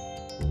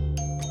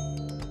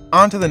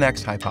 On to the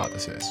next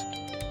hypothesis.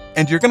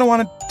 And you're going to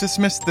want to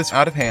dismiss this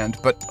out of hand,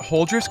 but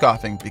hold your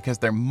scoffing because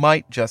there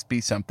might just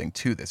be something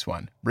to this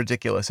one,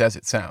 ridiculous as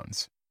it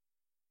sounds.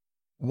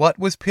 What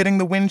was pitting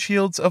the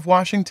windshields of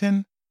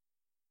Washington?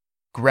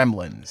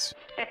 Gremlins.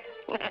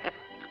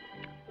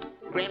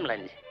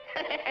 Gremlins.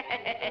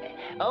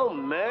 Oh,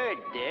 murder.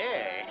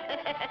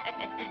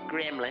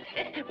 Gremlins.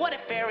 What a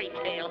fairy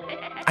tale.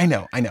 I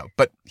know,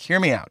 but hear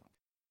me out.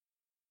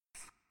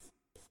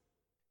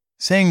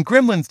 Saying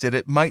gremlins did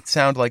it might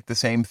sound like the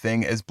same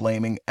thing as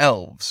blaming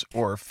elves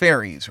or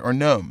fairies or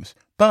gnomes,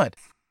 but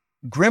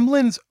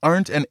gremlins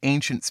aren't an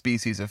ancient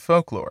species of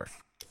folklore.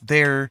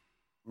 They're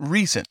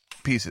recent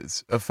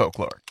pieces of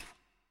folklore.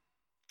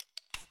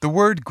 The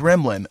word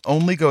gremlin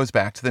only goes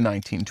back to the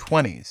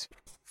 1920s.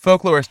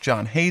 Folklorist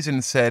John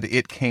Hazen said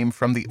it came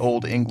from the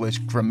Old English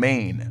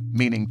gremain,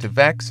 meaning to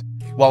vex,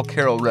 while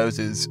Carol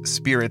Rose's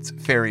Spirits,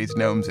 Fairies,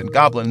 Gnomes, and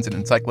Goblins, an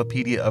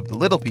Encyclopedia of the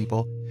Little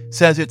People,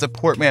 says it's a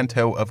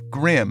portmanteau of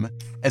Grimm,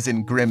 as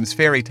in Grimm's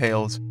fairy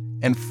tales,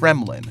 and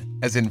Fremlin,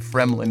 as in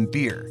Fremlin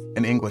Beer,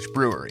 an English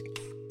brewery.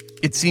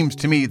 It seems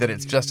to me that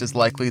it's just as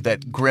likely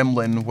that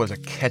gremlin was a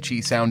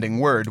catchy-sounding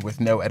word with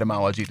no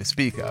etymology to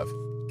speak of.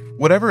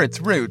 Whatever its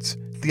roots,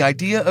 the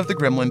idea of the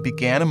gremlin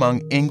began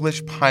among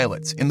English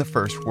pilots in the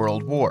First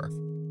World War.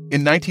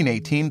 In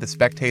 1918, The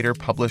Spectator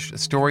published a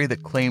story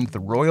that claimed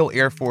the Royal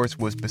Air Force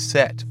was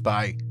beset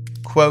by,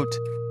 quote,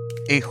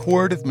 a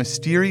horde of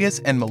mysterious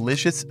and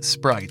malicious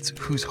sprites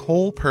whose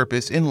whole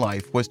purpose in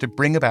life was to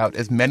bring about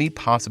as many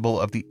possible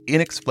of the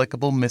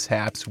inexplicable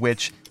mishaps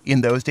which,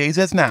 in those days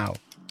as now,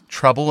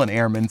 trouble an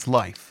airman's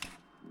life.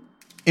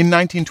 In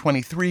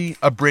 1923,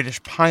 a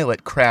British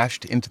pilot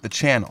crashed into the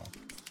Channel.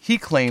 He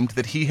claimed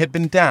that he had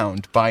been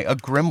downed by a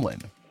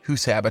gremlin who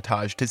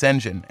sabotaged his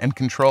engine and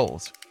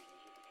controls.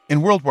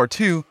 In World War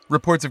II,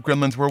 reports of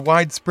gremlins were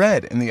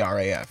widespread in the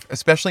RAF,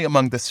 especially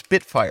among the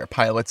Spitfire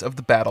pilots of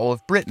the Battle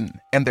of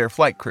Britain and their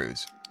flight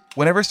crews.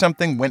 Whenever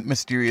something went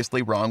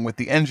mysteriously wrong with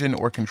the engine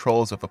or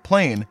controls of a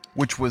plane,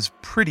 which was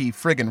pretty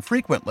friggin'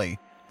 frequently,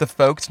 the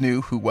folks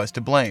knew who was to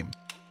blame.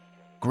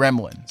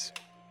 Gremlins.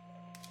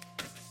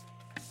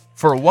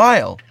 For a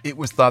while, it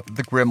was thought that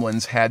the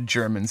gremlins had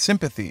German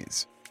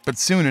sympathies, but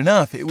soon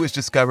enough it was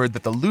discovered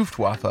that the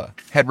Luftwaffe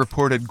had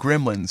reported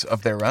gremlins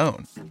of their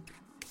own.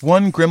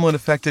 One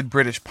gremlin-affected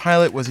British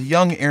pilot was a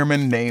young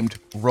airman named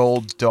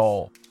Roald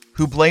Dahl,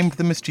 who blamed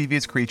the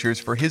mischievous creatures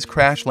for his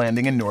crash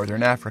landing in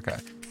northern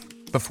Africa.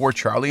 Before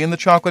Charlie and the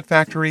Chocolate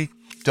Factory,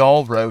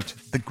 Dahl wrote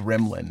The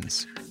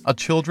Gremlins, a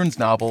children's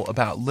novel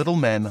about little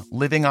men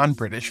living on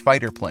British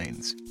fighter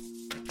planes.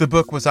 The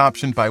book was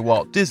optioned by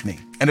Walt Disney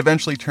and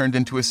eventually turned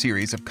into a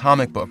series of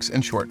comic books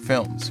and short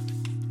films.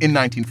 In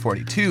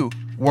 1942,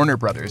 Warner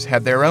Brothers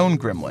had their own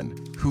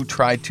gremlin, who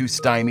tried to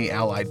stymie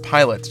Allied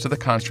pilots to the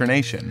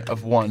consternation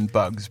of one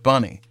Bugs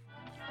Bunny.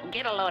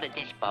 Get a load of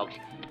this, folks.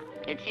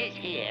 It says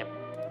here,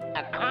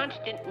 a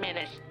constant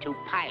menace to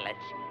pilots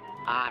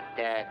are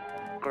the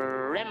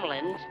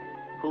gremlins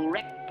who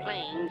wreck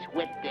planes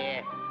with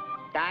their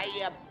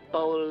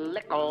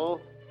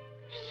diabolical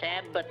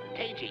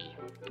sabotage.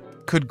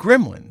 Could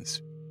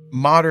gremlins,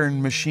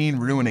 modern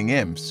machine-ruining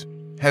imps,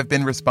 have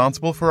been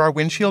responsible for our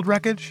windshield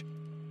wreckage?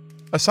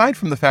 Aside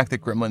from the fact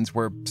that gremlins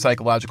were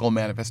psychological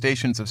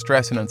manifestations of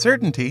stress and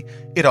uncertainty,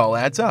 it all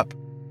adds up.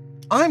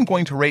 I'm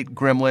going to rate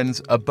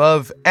gremlins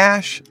above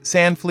ash,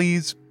 sand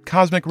fleas,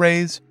 cosmic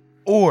rays,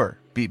 or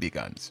BB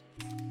guns.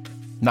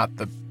 Not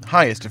the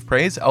highest of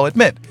praise, I'll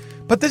admit,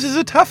 but this is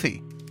a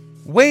toughie.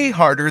 Way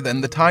harder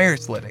than the tire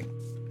slitting.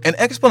 An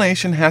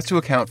explanation has to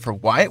account for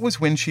why it was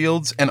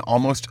windshields and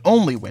almost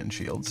only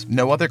windshields,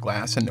 no other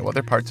glass and no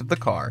other parts of the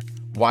car,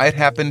 why it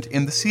happened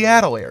in the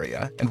Seattle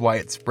area and why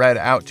it spread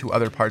out to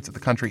other parts of the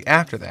country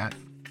after that,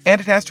 and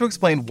it has to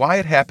explain why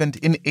it happened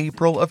in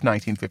April of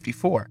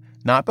 1954,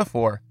 not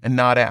before and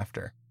not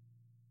after.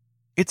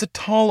 It's a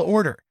tall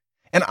order,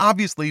 and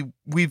obviously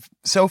we've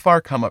so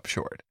far come up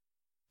short,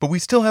 but we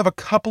still have a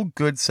couple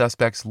good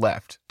suspects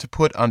left to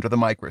put under the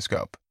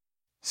microscope,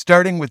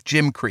 starting with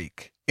Jim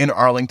Creek in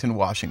Arlington,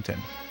 Washington,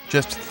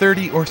 just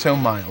 30 or so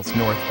miles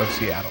north of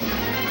Seattle.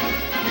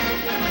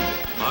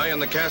 High in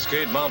the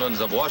Cascade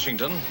Mountains of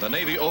Washington, the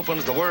Navy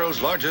opens the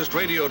world's largest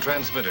radio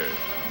transmitter.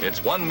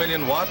 Its 1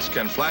 million watts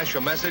can flash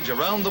a message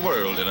around the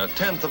world in a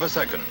tenth of a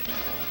second.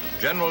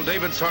 General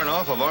David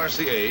Sarnoff of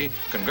RCA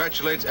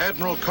congratulates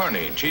Admiral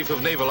Carney, Chief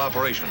of Naval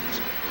Operations.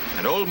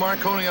 And old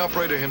Marconi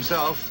operator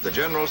himself, the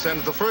general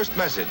sends the first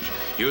message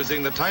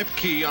using the type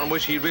key on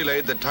which he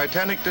relayed the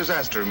Titanic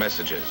disaster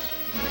messages.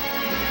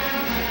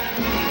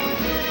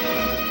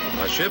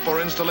 A ship or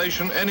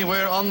installation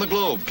anywhere on the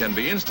globe can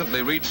be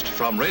instantly reached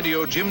from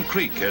Radio Jim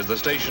Creek, as the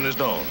station is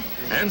known.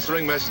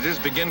 Answering messages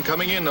begin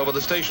coming in over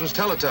the station's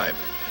teletype.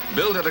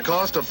 Built at a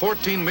cost of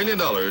 $14 million,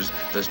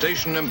 the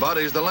station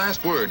embodies the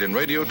last word in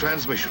radio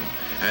transmission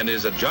and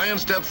is a giant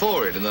step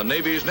forward in the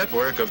Navy's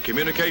network of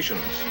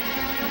communications.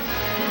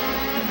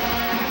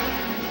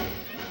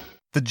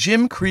 The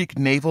Jim Creek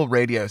Naval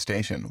Radio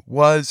Station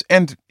was,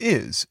 and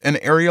is, an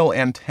aerial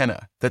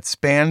antenna that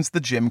spans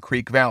the Jim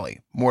Creek Valley,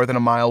 more than a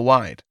mile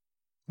wide.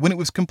 When it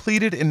was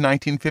completed in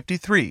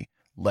 1953,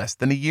 less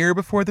than a year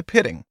before the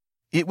pitting,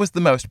 it was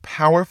the most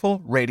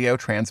powerful radio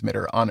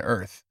transmitter on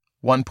Earth,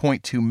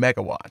 1.2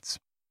 megawatts.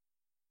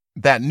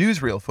 That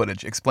newsreel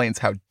footage explains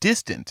how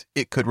distant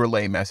it could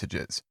relay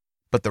messages,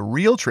 but the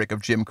real trick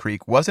of Jim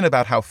Creek wasn't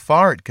about how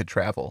far it could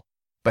travel,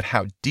 but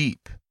how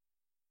deep.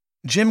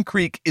 Jim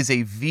Creek is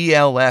a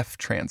VLF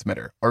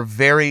transmitter, or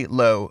very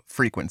low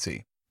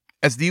frequency.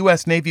 As the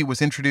U.S. Navy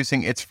was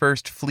introducing its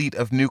first fleet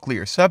of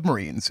nuclear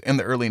submarines in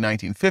the early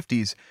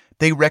 1950s,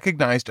 they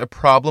recognized a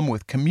problem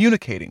with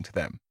communicating to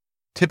them.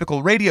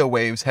 Typical radio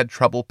waves had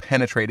trouble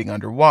penetrating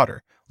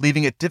underwater,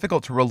 leaving it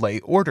difficult to relay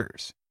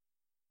orders.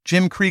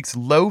 Jim Creek's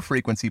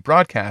low-frequency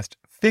broadcast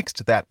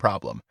fixed that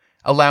problem,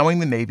 allowing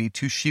the Navy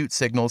to shoot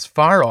signals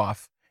far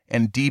off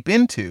and deep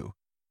into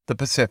the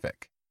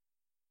Pacific.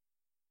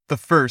 The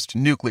first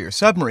nuclear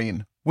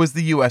submarine was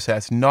the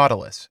USS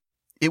Nautilus.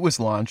 It was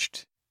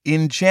launched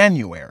in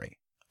January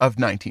of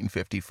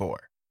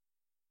 1954.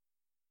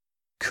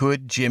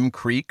 Could Jim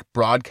Creek,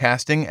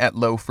 broadcasting at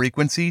low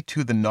frequency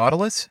to the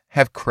Nautilus,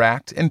 have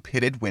cracked and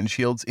pitted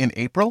windshields in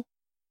April?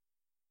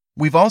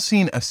 We've all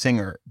seen a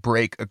singer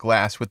break a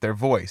glass with their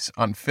voice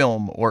on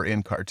film or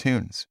in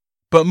cartoons.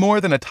 But more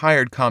than a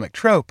tired comic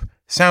trope,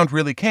 sound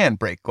really can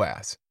break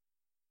glass.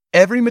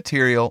 Every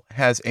material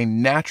has a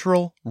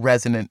natural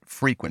resonant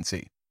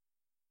frequency.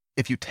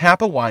 If you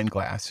tap a wine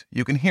glass,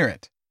 you can hear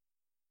it.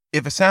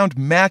 If a sound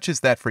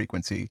matches that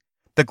frequency,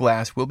 the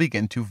glass will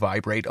begin to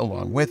vibrate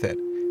along with it.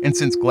 And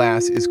since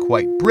glass is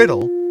quite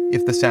brittle,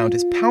 if the sound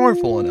is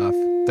powerful enough,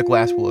 the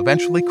glass will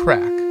eventually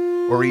crack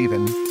or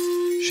even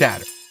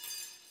shatter.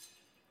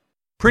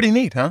 Pretty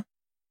neat, huh?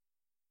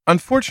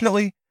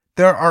 Unfortunately,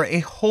 there are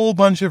a whole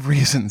bunch of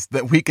reasons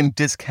that we can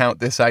discount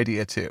this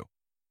idea too.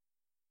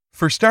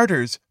 For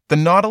starters, the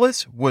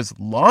Nautilus was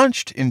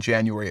launched in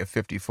January of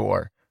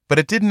 '54, but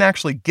it didn't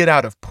actually get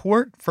out of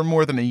port for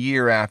more than a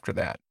year after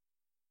that.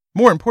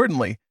 More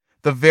importantly,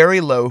 the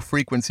very low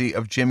frequency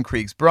of Jim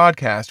Creek's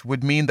broadcast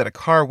would mean that a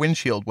car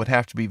windshield would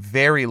have to be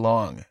very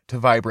long to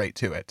vibrate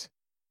to it.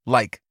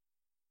 Like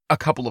a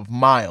couple of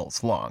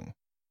miles long.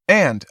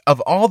 And of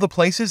all the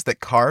places that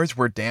cars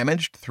were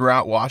damaged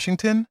throughout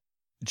Washington,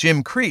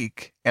 Jim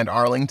Creek and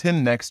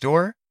Arlington next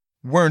door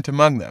weren't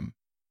among them.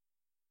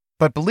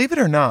 But believe it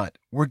or not,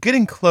 we're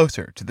getting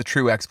closer to the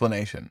true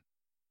explanation.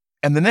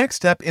 And the next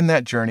step in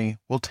that journey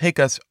will take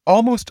us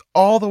almost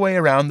all the way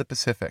around the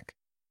Pacific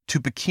to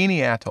Bikini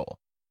Atoll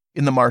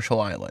in the Marshall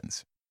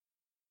Islands.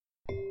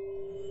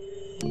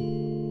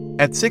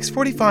 At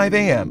 6:45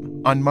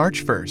 a.m. on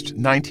March 1st,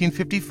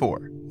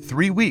 1954,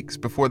 3 weeks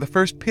before the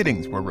first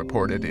pittings were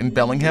reported in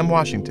Bellingham,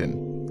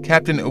 Washington,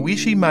 Captain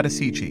Oishi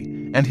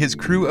Matasuichi and his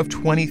crew of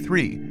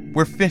 23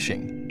 were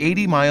fishing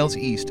 80 miles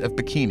east of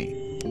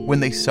Bikini when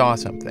they saw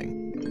something.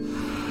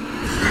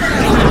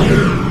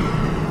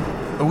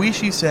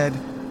 Oishi said,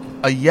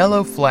 "A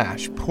yellow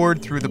flash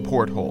poured through the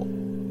porthole.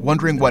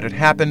 Wondering what had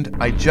happened,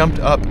 I jumped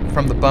up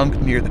from the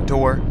bunk near the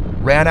door,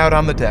 ran out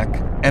on the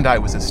deck, and I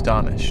was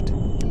astonished.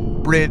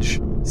 Bridge,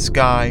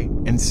 sky,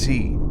 and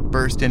sea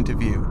burst into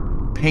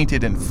view,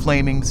 painted in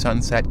flaming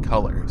sunset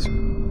colors.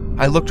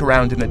 I looked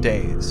around in a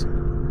daze.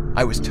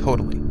 I was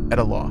totally at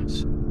a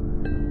loss."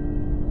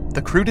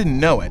 The crew didn't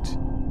know it,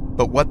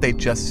 but what they'd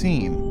just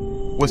seen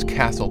was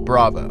Castle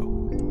Bravo.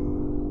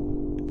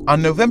 On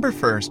November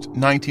 1st,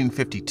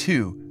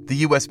 1952, the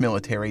U.S.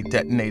 military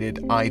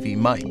detonated Ivy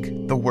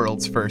Mike, the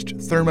world's first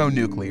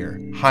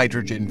thermonuclear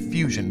hydrogen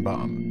fusion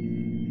bomb.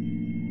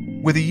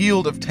 With a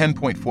yield of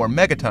 10.4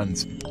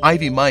 megatons,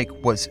 Ivy Mike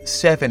was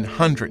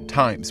 700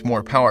 times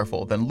more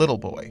powerful than Little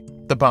Boy,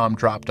 the bomb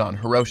dropped on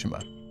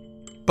Hiroshima.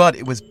 But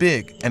it was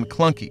big and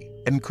clunky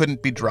and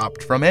couldn't be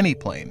dropped from any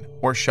plane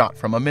or shot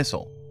from a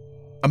missile.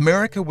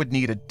 America would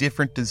need a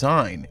different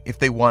design if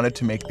they wanted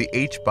to make the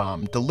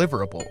H-bomb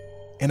deliverable,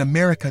 and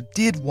America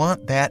did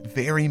want that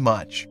very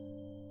much.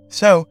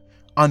 So,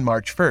 on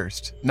March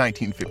 1st,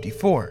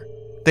 1954,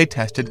 they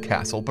tested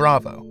Castle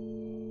Bravo.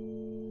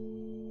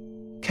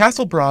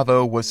 Castle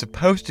Bravo was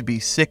supposed to be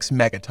 6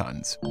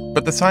 megatons,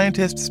 but the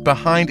scientists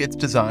behind its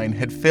design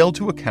had failed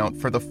to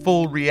account for the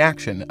full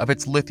reaction of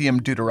its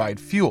lithium deuteride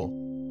fuel.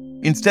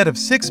 Instead of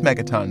 6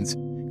 megatons,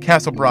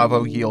 Castle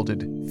Bravo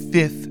yielded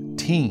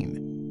 15,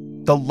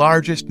 the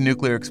largest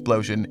nuclear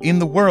explosion in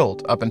the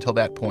world up until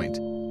that point,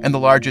 and the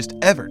largest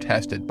ever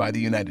tested by the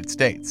United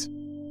States.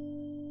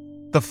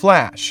 The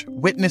flash,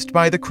 witnessed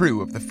by the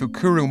crew of the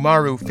Fukuro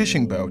Maru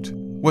fishing boat,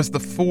 was the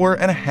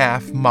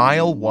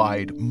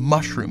 4.5-mile-wide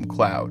mushroom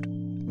cloud,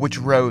 which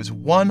rose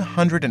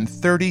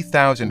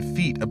 130,000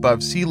 feet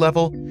above sea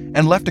level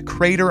and left a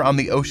crater on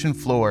the ocean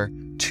floor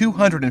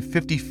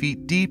 250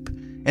 feet deep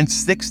and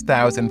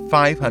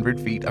 6,500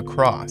 feet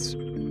across.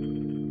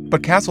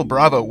 But Castle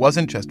Bravo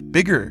wasn't just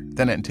bigger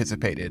than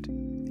anticipated,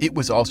 it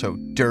was also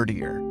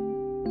dirtier.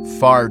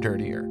 Far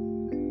dirtier.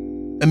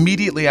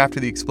 Immediately after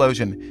the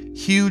explosion,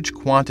 huge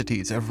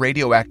quantities of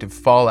radioactive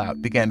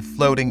fallout began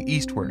floating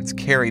eastwards,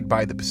 carried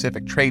by the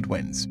Pacific trade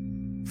winds.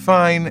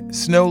 Fine,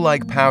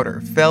 snow-like powder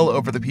fell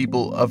over the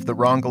people of the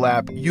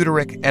Rongelap,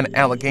 Utrik, and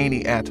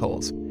Allegheny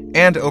atolls,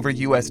 and over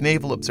U.S.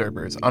 naval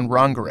observers on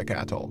Rongerik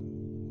Atoll.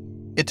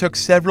 It took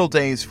several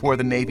days for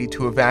the Navy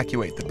to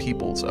evacuate the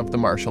peoples of the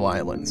Marshall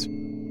Islands.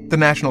 The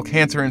National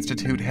Cancer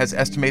Institute has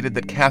estimated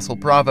that Castle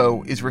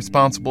Bravo is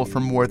responsible for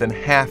more than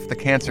half the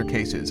cancer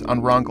cases on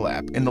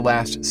Rongelap in the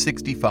last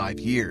 65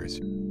 years.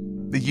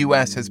 The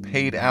U.S. has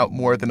paid out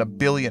more than $1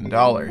 billion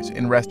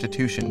in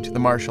restitution to the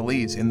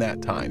Marshallese in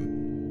that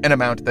time, an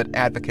amount that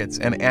advocates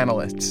and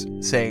analysts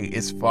say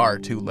is far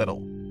too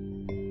little.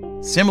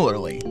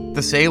 Similarly,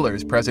 the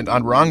sailors present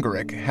on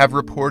Rongerik have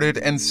reported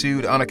and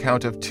sued on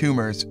account of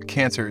tumors,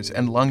 cancers,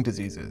 and lung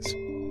diseases.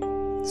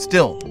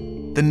 Still,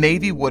 the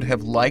Navy would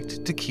have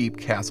liked to keep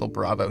Castle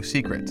Bravo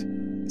secret.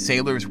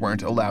 Sailors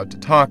weren't allowed to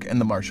talk, and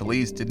the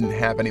Marshallese didn't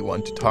have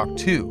anyone to talk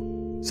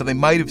to, so they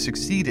might have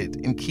succeeded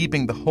in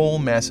keeping the whole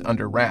mess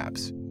under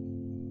wraps,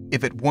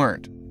 if it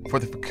weren't for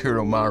the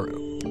Fukuro Maru.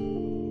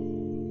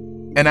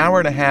 An hour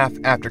and a half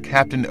after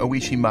Captain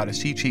Oishi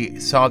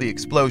Matasuichi saw the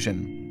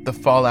explosion, the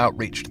fallout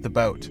reached the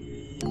boat.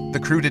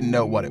 The crew didn't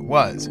know what it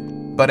was,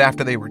 but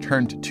after they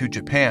returned to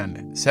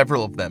Japan,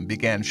 several of them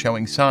began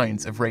showing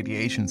signs of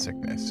radiation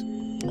sickness.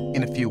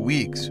 In a few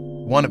weeks,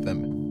 one of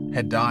them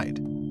had died.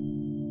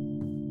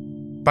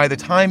 By the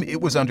time it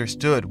was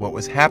understood what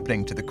was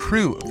happening to the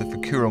crew of the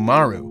Fukuro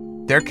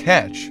Maru, their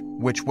catch,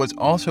 which was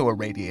also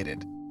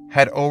irradiated,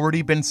 had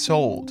already been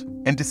sold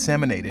and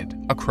disseminated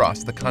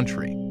across the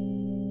country.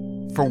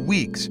 For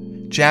weeks,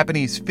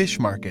 Japanese fish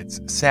markets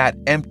sat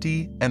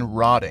empty and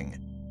rotting.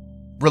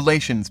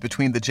 Relations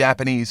between the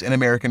Japanese and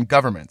American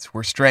governments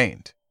were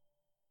strained.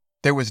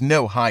 There was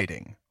no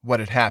hiding what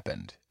had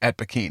happened at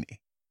Bikini.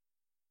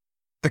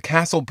 The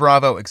Castle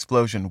Bravo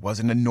explosion was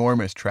an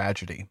enormous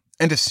tragedy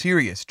and a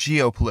serious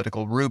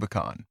geopolitical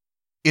Rubicon.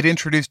 It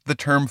introduced the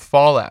term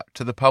fallout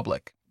to the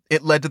public.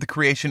 It led to the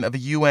creation of a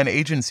UN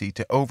agency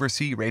to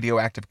oversee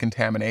radioactive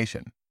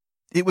contamination.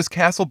 It was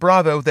Castle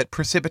Bravo that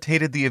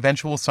precipitated the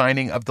eventual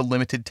signing of the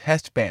Limited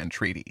Test Ban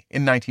Treaty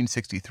in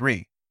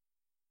 1963.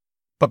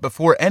 But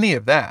before any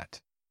of that,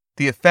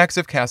 the effects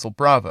of Castle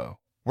Bravo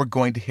were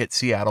going to hit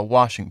Seattle,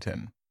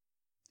 Washington,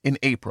 in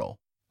April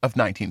of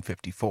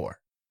 1954.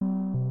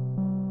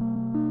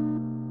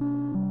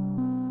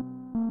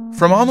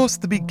 From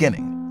almost the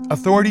beginning,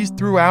 authorities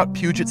throughout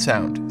Puget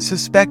Sound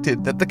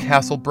suspected that the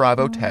Castle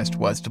Bravo test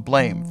was to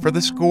blame for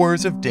the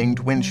scores of dinged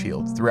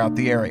windshields throughout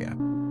the area.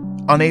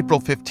 On April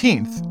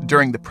 15th,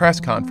 during the press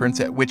conference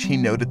at which he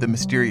noted the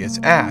mysterious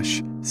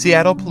ash,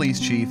 Seattle Police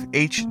Chief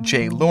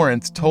H.J.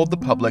 Lawrence told the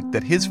public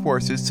that his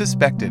forces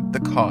suspected the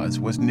cause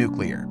was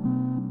nuclear.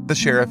 The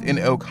sheriff in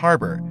Oak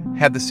Harbor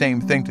had the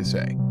same thing to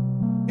say.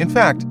 In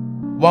fact,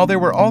 while there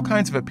were all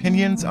kinds of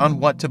opinions on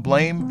what to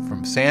blame,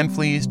 from sand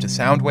fleas to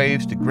sound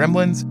waves to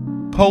gremlins,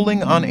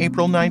 polling on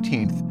April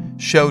 19th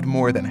showed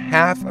more than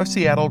half of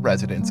Seattle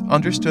residents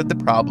understood the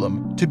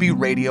problem to be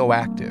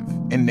radioactive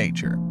in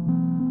nature.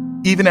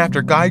 Even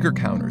after Geiger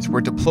counters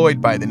were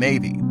deployed by the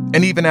Navy,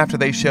 and even after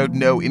they showed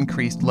no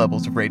increased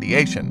levels of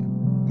radiation,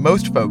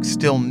 most folks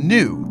still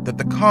knew that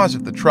the cause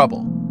of the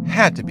trouble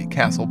had to be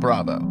Castle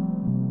Bravo.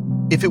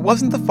 If it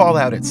wasn't the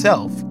fallout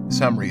itself,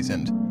 some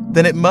reasoned,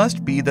 then it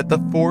must be that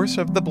the force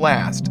of the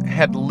blast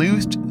had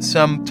loosed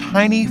some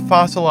tiny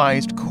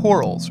fossilized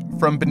corals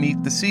from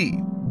beneath the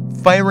sea,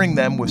 firing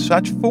them with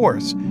such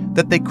force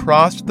that they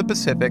crossed the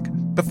Pacific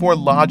before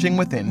lodging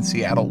within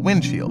Seattle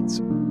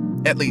windshields.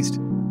 At least,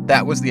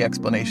 that was the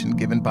explanation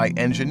given by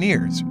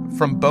engineers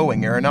from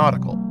Boeing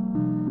Aeronautical.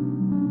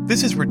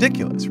 This is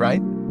ridiculous,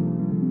 right?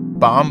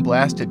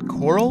 Bomb-blasted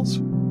corals?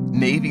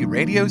 Navy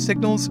radio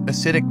signals?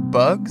 Acidic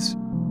bugs?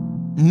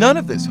 None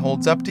of this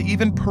holds up to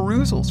even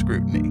perusal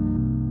scrutiny.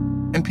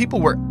 And people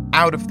were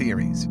out of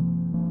theories.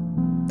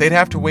 They'd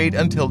have to wait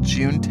until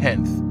June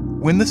 10th,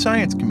 when the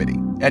Science Committee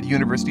at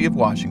University of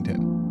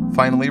Washington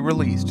finally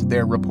released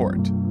their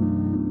report.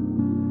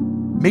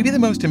 Maybe the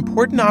most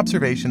important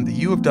observation the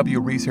U of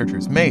W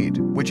researchers made,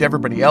 which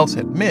everybody else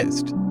had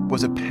missed,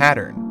 was a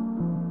pattern.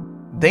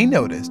 They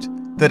noticed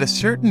that a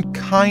certain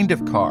kind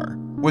of car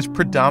was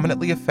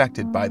predominantly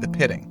affected by the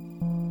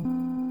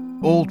pitting.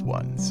 Old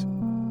ones.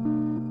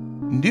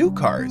 New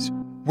cars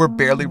were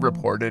barely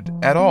reported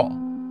at all.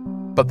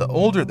 But the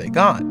older they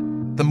got,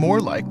 the more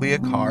likely a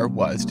car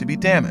was to be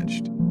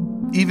damaged.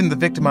 Even the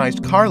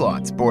victimized car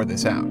lots bore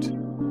this out.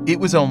 It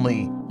was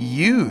only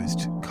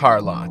used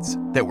car lots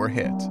that were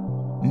hit.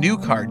 New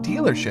car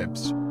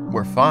dealerships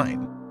were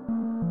fine.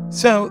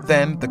 So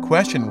then the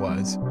question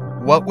was,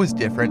 what was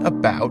different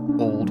about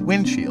old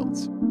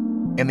windshields?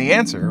 And the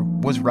answer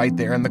was right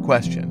there in the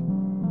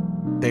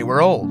question. They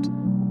were old.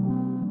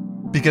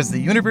 Because the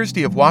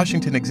University of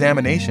Washington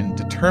examination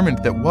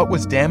determined that what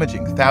was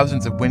damaging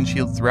thousands of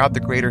windshields throughout the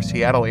greater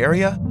Seattle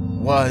area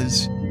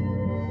was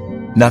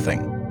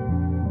nothing.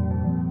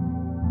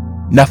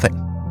 Nothing.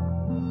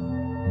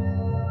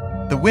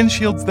 The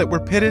windshields that were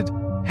pitted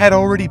had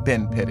already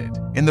been pitted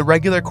in the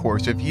regular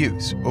course of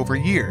use over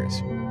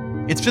years.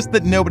 It's just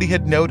that nobody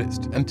had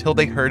noticed until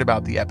they heard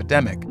about the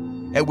epidemic,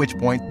 at which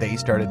point they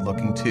started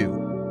looking too.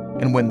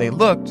 And when they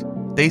looked,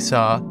 they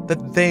saw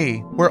that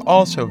they were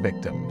also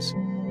victims.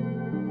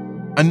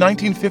 A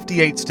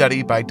 1958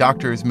 study by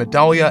Drs.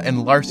 Medaglia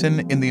and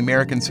Larson in the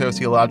American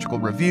Sociological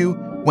Review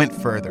went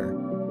further.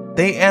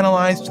 They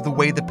analyzed the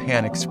way the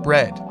panic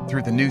spread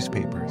through the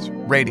newspapers,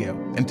 radio,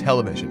 and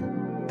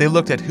television. They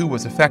looked at who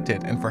was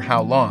affected and for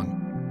how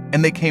long,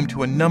 and they came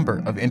to a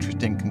number of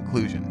interesting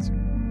conclusions.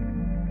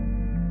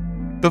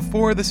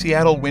 Before the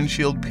Seattle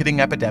windshield pitting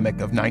epidemic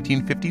of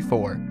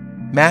 1954,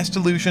 mass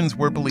delusions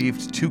were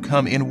believed to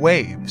come in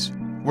waves,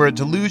 where a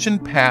delusion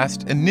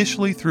passed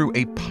initially through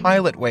a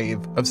pilot wave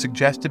of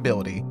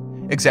suggestibility,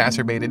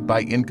 exacerbated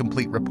by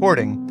incomplete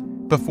reporting,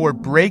 before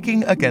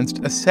breaking against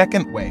a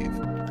second wave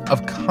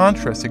of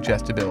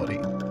contra-suggestibility,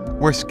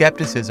 where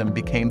skepticism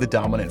became the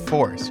dominant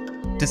force,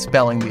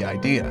 dispelling the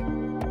idea.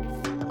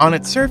 On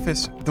its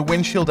surface, the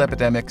windshield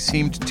epidemic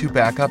seemed to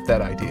back up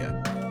that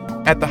idea.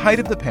 At the height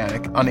of the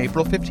panic, on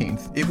April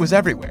 15th, it was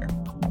everywhere,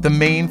 the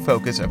main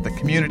focus of the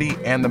community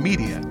and the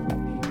media.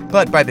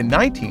 But by the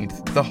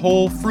 19th, the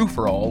whole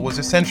frou-for-all was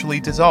essentially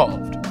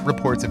dissolved.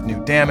 Reports of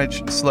new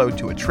damage slowed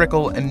to a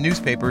trickle, and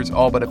newspapers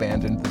all but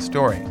abandoned the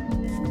story.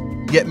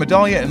 Yet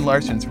Medaglia and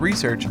Larson's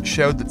research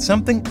showed that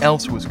something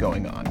else was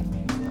going on.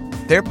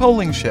 Their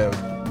polling showed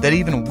that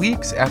even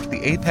weeks after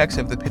the apex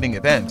of the pitting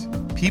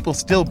event, people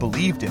still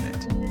believed in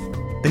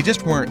it. They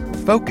just weren't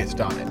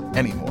focused on it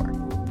anymore.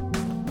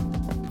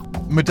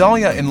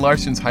 Medaglia and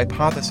Larson's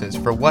hypothesis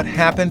for what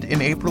happened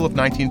in April of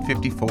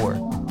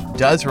 1954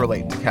 does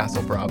relate to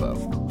Castle Bravo.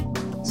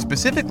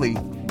 Specifically,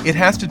 it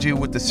has to do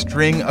with the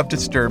string of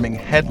disturbing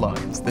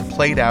headlines that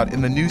played out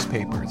in the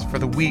newspapers for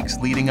the weeks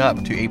leading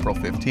up to April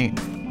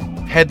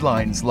 15th.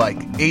 Headlines like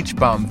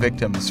H-bomb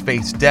victims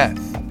face death,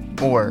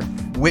 or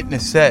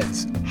witness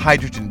says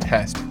hydrogen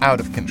test out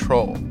of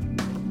control.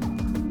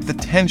 The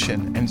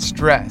tension and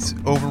stress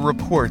over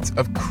reports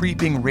of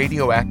creeping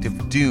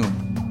radioactive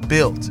doom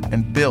built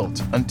and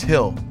built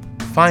until,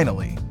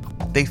 finally,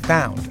 they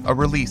found a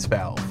release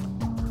valve.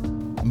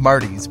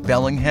 Marty's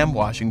Bellingham,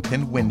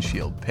 Washington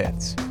windshield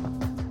pits.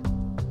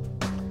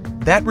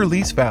 That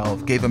release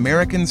valve gave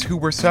Americans who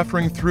were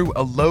suffering through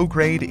a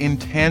low-grade,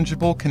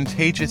 intangible,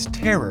 contagious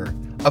terror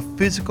a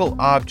physical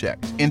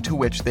object into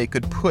which they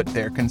could put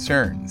their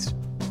concerns.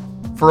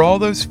 For all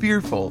those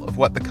fearful of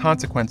what the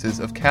consequences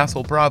of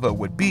Castle Bravo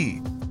would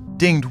be,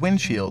 dinged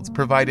windshields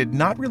provided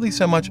not really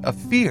so much a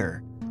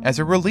fear as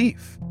a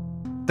relief.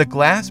 The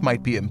glass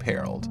might be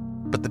imperiled,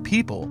 but the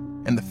people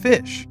and the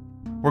fish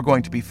we're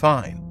going to be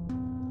fine.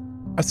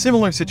 A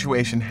similar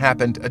situation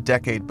happened a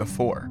decade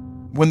before,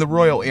 when the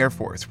Royal Air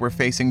Force were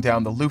facing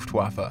down the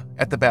Luftwaffe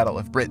at the Battle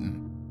of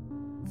Britain.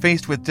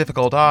 Faced with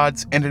difficult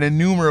odds and an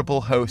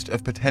innumerable host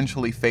of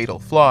potentially fatal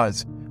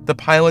flaws, the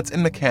pilots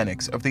and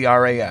mechanics of the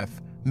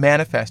RAF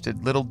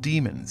manifested little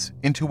demons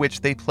into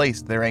which they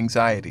placed their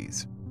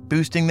anxieties,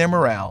 boosting their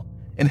morale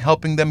and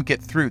helping them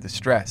get through the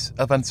stress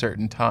of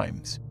uncertain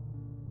times.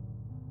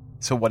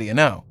 So what do you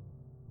know?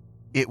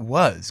 It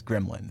was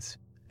gremlins,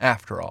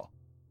 after all.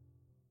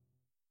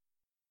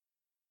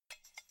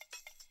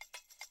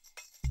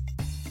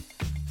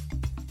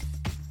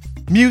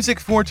 Music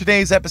for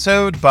today's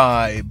episode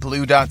by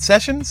Blue Dot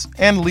Sessions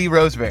and Lee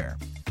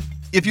Rosebear.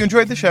 If you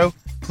enjoyed the show,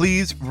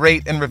 please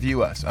rate and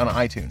review us on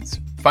iTunes.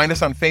 Find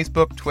us on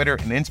Facebook, Twitter,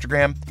 and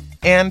Instagram.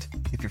 And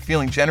if you're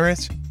feeling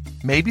generous,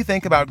 maybe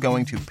think about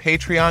going to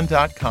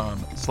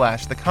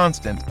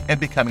patreon.com/theconstant and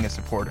becoming a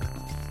supporter.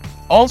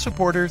 All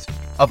supporters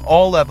of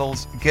all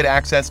levels get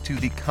access to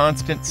the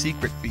Constant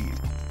Secret Feed,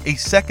 a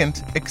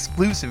second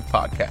exclusive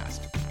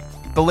podcast.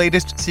 The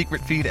latest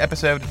Secret Feed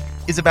episode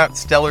is about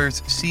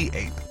Steller's sea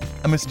ape,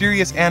 a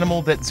mysterious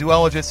animal that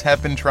zoologists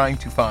have been trying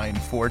to find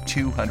for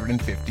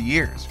 250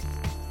 years.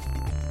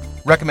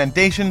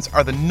 Recommendations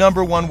are the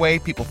number one way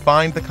people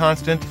find The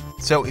Constant,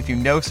 so if you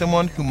know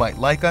someone who might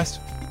like us,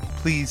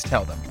 please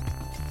tell them.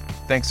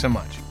 Thanks so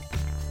much.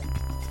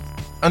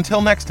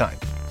 Until next time,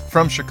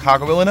 from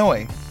Chicago,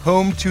 Illinois,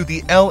 home to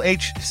the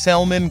L.H.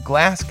 Selman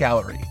Glass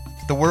Gallery,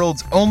 the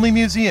world's only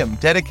museum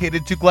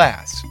dedicated to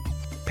glass,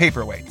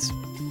 paperweights.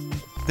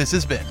 This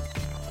has been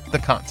The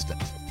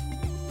Constant.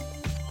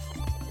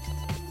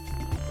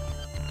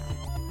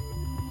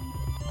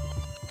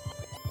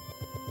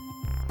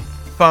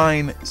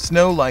 Fine,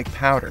 snow-like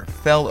powder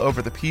fell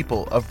over the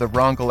people of the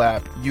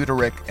Rongelap,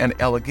 Utaric, and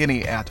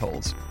Allegheny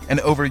atolls,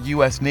 and over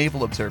U.S.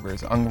 naval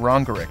observers on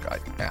Rongerik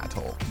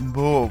Atoll.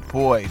 Oh,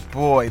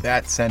 boy,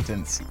 that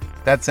sentence.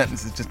 That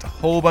sentence is just a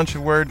whole bunch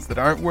of words that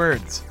aren't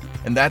words,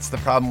 and that's the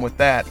problem with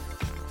that.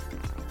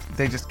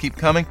 They just keep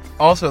coming.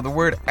 Also, the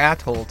word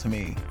atoll to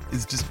me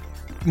is just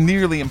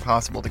nearly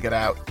impossible to get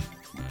out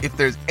if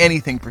there's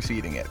anything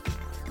preceding it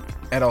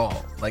at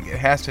all. Like, it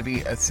has to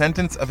be a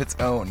sentence of its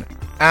own.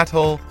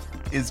 Atoll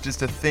is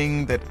just a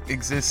thing that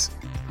exists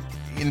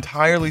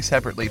entirely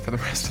separately for the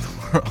rest of the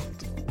world.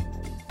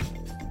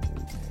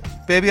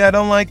 Baby, I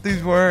don't like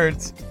these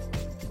words.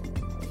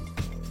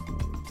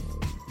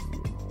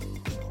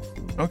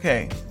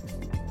 Okay.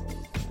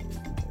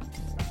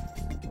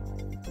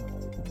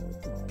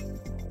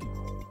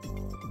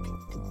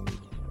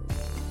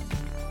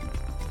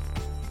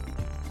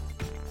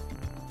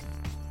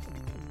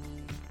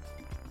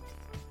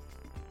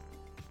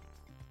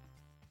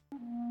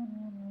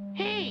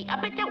 Hey, I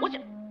bet that was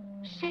a...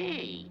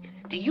 Say,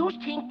 do you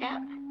think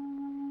that...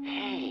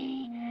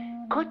 Hey,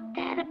 could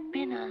that have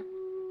been a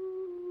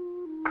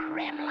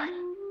gremlin?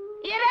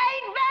 It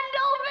ain't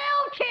Vendel!